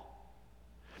call.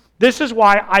 This is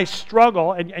why I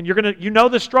struggle, and you know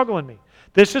the struggle in me.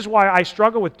 This is why I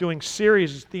struggle with doing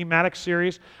thematic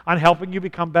series on helping you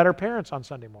become better parents on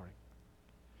Sunday morning.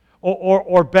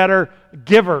 Or better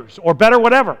givers, or better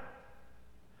whatever.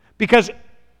 Because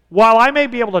while I may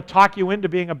be able to talk you into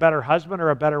being a better husband or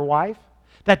a better wife,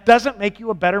 that doesn't make you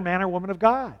a better man or woman of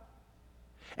God.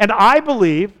 And I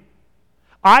believe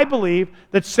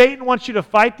that Satan wants you to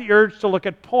fight the urge to look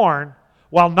at porn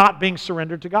while not being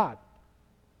surrendered to God.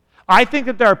 I think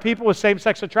that there are people with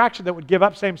same-sex attraction that would give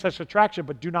up same-sex attraction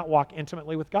but do not walk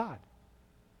intimately with God.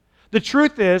 The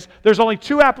truth is, there's only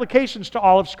two applications to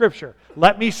all of Scripture.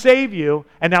 Let me save you,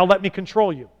 and now let me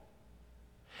control you.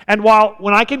 And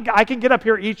when I can get up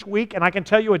here each week and I can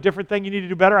tell you a different thing you need to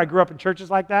do better. I grew up in churches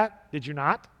like that. Did you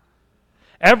not?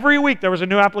 Every week there was a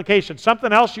new application,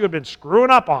 something else you had been screwing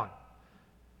up on.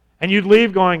 And you'd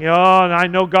leave going, oh, I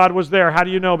know God was there. How do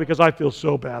you know? Because I feel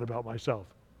so bad about myself.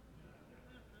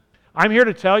 I'm here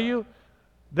to tell you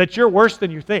that you're worse than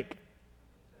you think.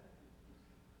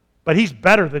 But He's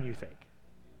better than you think.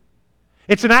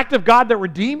 It's an act of God that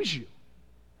redeems you.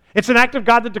 It's an act of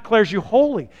God that declares you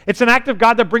holy. It's an act of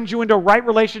God that brings you into a right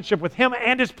relationship with Him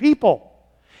and His people.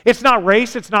 It's not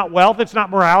race, it's not wealth, it's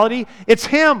not morality, it's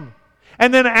Him.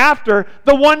 And then after,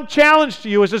 the one challenge to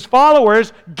you as His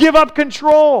followers, give up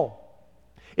control.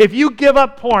 If you give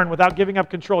up porn without giving up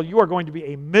control, you are going to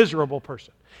be a miserable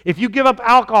person. If you give up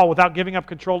alcohol without giving up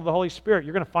control of the Holy Spirit,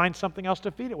 you're going to find something else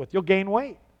to feed it with. You'll gain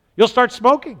weight. You'll start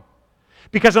smoking.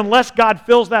 Because unless God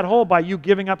fills that hole by you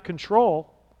giving up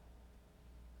control,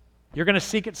 you're going to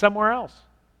seek it somewhere else.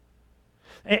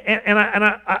 And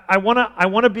I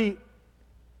want to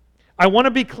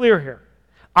be clear here.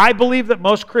 I believe that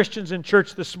most Christians in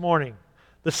church this morning,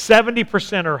 the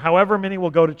 70% or however many will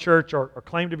go to church or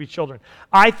claim to be children,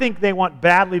 I think they want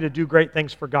badly to do great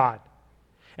things for God.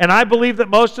 And I believe that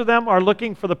most of them are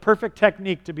looking for the perfect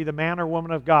technique to be the man or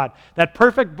woman of God. That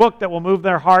perfect book that will move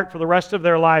their heart for the rest of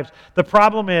their lives. The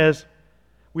problem is,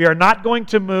 we are not going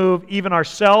to move even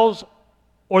ourselves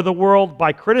or the world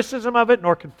by criticism of it,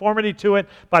 nor conformity to it,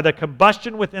 by the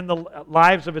combustion within the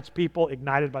lives of its people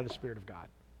ignited by the Spirit of God.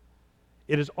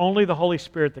 It is only the Holy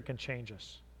Spirit that can change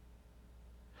us.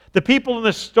 The people in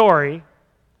this story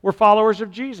were followers of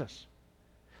Jesus.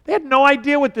 They had no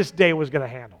idea what this day was going to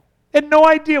handle. They had no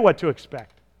idea what to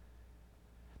expect.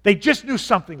 They just knew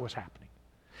something was happening.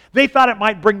 They thought it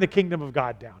might bring the kingdom of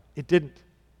God down. It didn't.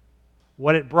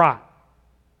 What it brought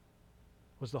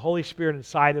was the Holy Spirit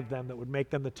inside of them that would make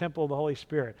them the temple of the Holy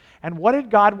Spirit. And what did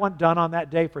God want done on that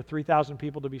day for 3,000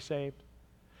 people to be saved?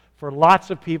 For lots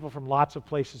of people from lots of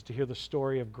places to hear the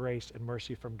story of grace and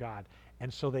mercy from God.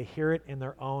 And so they hear it in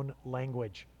their own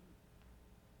language.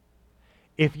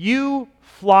 If you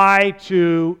fly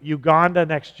to Uganda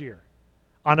next year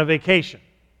on a vacation,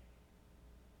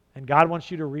 and God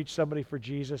wants you to reach somebody for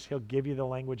Jesus, He'll give you the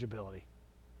language ability.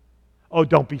 Oh,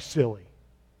 don't be silly.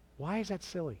 Why is that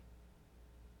silly?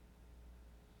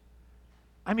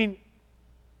 I mean,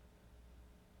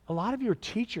 a lot of you are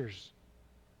teachers,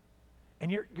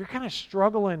 and you're kind of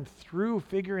struggling through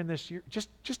figuring this.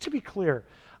 Just to be clear,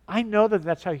 I know that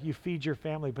that's how you feed your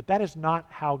family, but that is not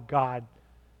how God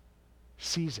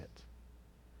sees it.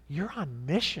 You're on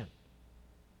mission.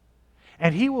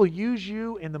 And He will use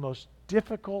you in the most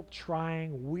difficult,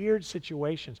 trying, weird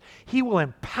situations. He will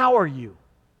empower you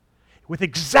with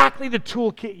exactly the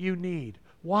toolkit you need.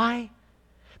 Why?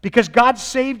 Because God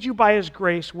saved you by His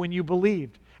grace when you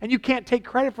believed. And you can't take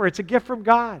credit for it. It's a gift from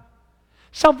God.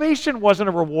 Salvation wasn't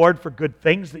a reward for good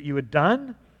things that you had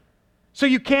done. So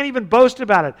you can't even boast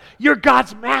about it. You're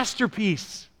God's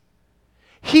masterpiece.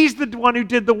 He's the one who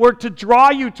did the work to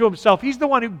draw you to himself. He's the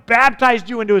one who baptized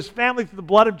you into his family through the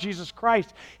blood of Jesus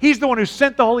Christ. He's the one who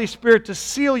sent the Holy Spirit to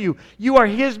seal you. You are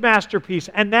his masterpiece.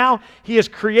 And now he has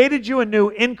created you anew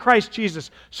in Christ Jesus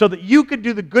so that you could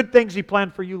do the good things he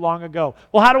planned for you long ago.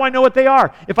 Well, how do I know what they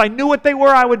are? If I knew what they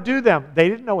were, I would do them. They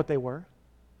didn't know what they were.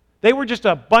 They were just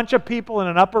a bunch of people in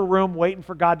an upper room waiting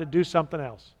for God to do something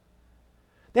else.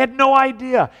 They had no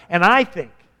idea. And I think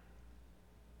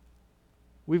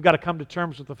we've got to come to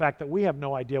terms with the fact that we have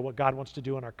no idea what God wants to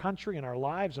do in our country, in our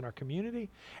lives, in our community.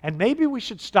 And maybe we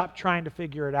should stop trying to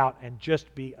figure it out and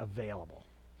just be available.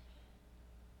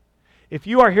 If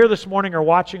you are here this morning or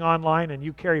watching online and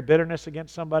you carry bitterness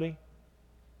against somebody,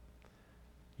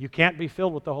 you can't be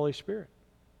filled with the Holy Spirit.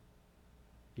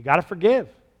 You got to forgive.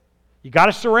 You got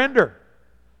to surrender.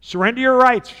 Surrender your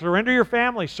rights. Surrender your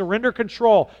family. Surrender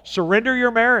control. Surrender your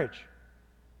marriage.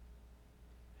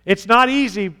 It's not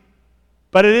easy,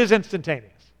 but it is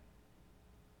instantaneous.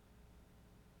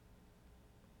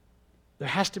 There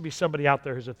has to be somebody out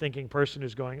there who's a thinking person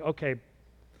who's going, okay,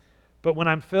 but when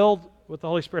I'm filled with the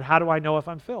Holy Spirit, how do I know if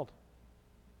I'm filled?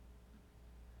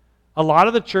 A lot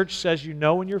of the church says you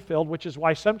know when you're filled, which is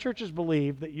why some churches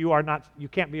believe that you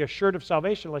can't be assured of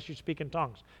salvation unless you speak in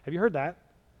tongues. Have you heard that?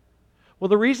 Well,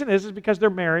 the reason is because they're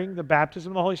marrying the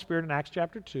baptism of the Holy Spirit in Acts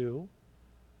chapter 2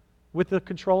 with the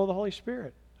control of the Holy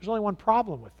Spirit. There's only one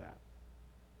problem with that.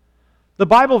 The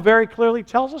Bible very clearly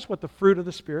tells us what the fruit of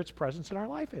the Spirit's presence in our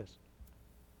life is.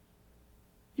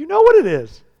 You know what it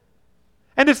is.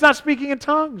 And it's not speaking in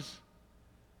tongues.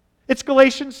 It's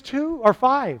Galatians 2 or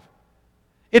 5.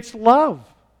 It's love.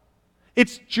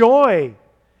 It's joy.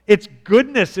 It's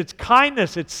goodness. It's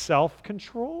kindness. It's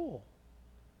self-control.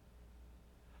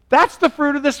 That's the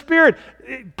fruit of the Spirit.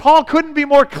 Paul couldn't be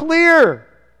more clear.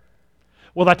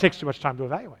 Well, that takes too much time to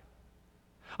evaluate.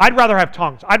 I'd rather have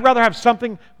tongues. I'd rather have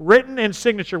something written in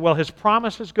signature. Well, his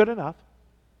promise is good enough.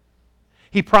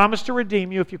 He promised to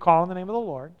redeem you if you call on the name of the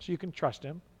Lord, so you can trust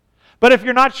him. But if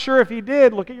you're not sure if he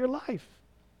did, look at your life.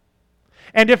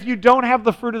 And if you don't have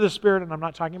the fruit of the Spirit, and I'm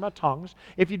not talking about tongues,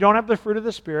 if you don't have the fruit of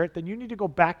the Spirit, then you need to go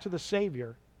back to the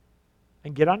Savior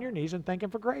and get on your knees and thank him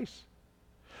for grace.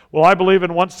 Well, I believe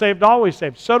in once saved, always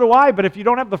saved. So do I, but if you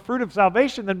don't have the fruit of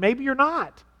salvation, then maybe you're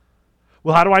not.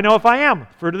 Well, how do I know if I am?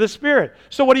 Fruit of the Spirit.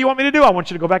 So what do you want me to do? I want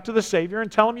you to go back to the Savior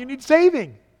and tell him you need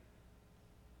saving.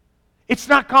 It's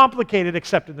not complicated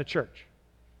except in the church,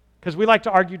 because we like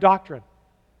to argue doctrine.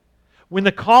 When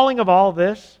the calling of all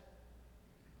this,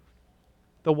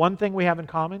 the one thing we have in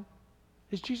common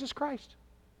is Jesus Christ.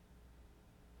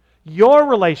 Your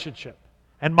relationship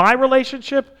and my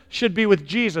relationship should be with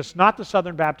Jesus, not the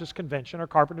Southern Baptist Convention or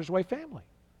Carpenter's Way family.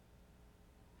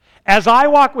 As I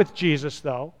walk with Jesus,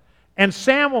 though, and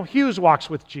Samuel Hughes walks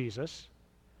with Jesus,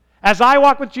 as I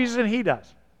walk with Jesus and he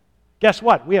does, guess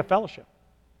what? We have fellowship.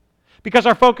 Because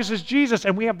our focus is Jesus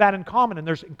and we have that in common and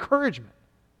there's encouragement.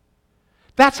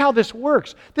 That's how this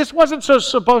works. This wasn't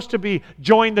supposed to be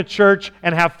join the church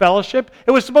and have fellowship.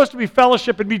 It was supposed to be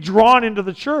fellowship and be drawn into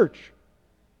the church.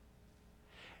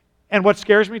 And what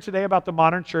scares me today about the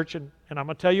modern church, and I'm going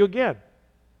to tell you again,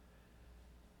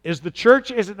 is the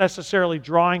church isn't necessarily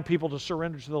drawing people to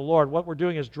surrender to the Lord. What we're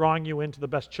doing is drawing you into the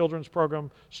best children's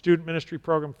program, student ministry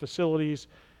program, facilities,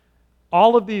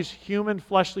 all of these human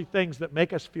fleshly things that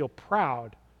make us feel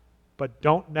proud but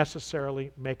don't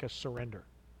necessarily make us surrender.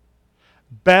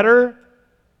 Better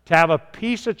to have a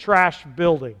piece of trash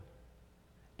building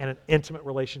and an intimate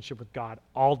relationship with God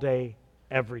all day,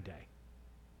 every day.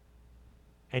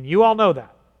 And you all know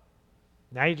that.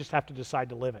 Now you just have to decide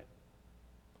to live it.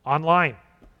 Online.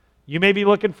 You may be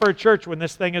looking for a church when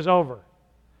this thing is over.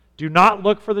 Do not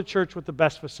look for the church with the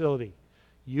best facility.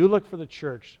 You look for the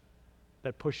church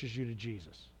that pushes you to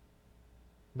Jesus.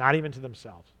 Not even to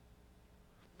themselves.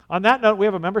 On that note, we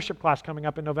have a membership class coming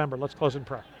up in November. Let's close in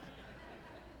prayer.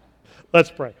 Let's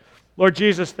pray. Lord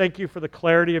Jesus, thank you for the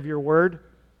clarity of your word.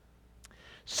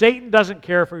 Satan doesn't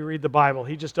care if we read the Bible.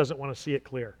 He just doesn't want to see it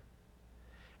clear.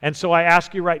 And so I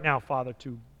ask you right now, Father,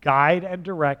 to guide and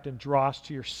direct and draw us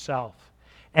to yourself.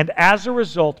 And as a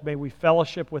result, may we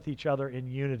fellowship with each other in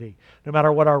unity. No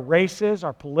matter what our race is,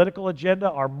 our political agenda,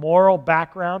 our moral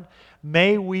background,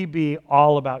 may we be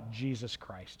all about Jesus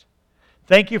Christ.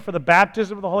 Thank you for the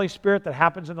baptism of the Holy Spirit that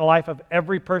happens in the life of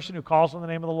every person who calls on the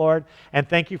name of the Lord. And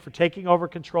thank you for taking over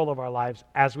control of our lives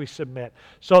as we submit.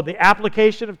 So the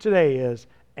application of today is,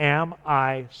 am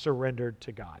I surrendered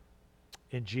to God?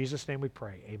 In Jesus' name we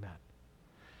pray. Amen.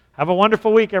 Have a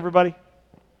wonderful week, everybody.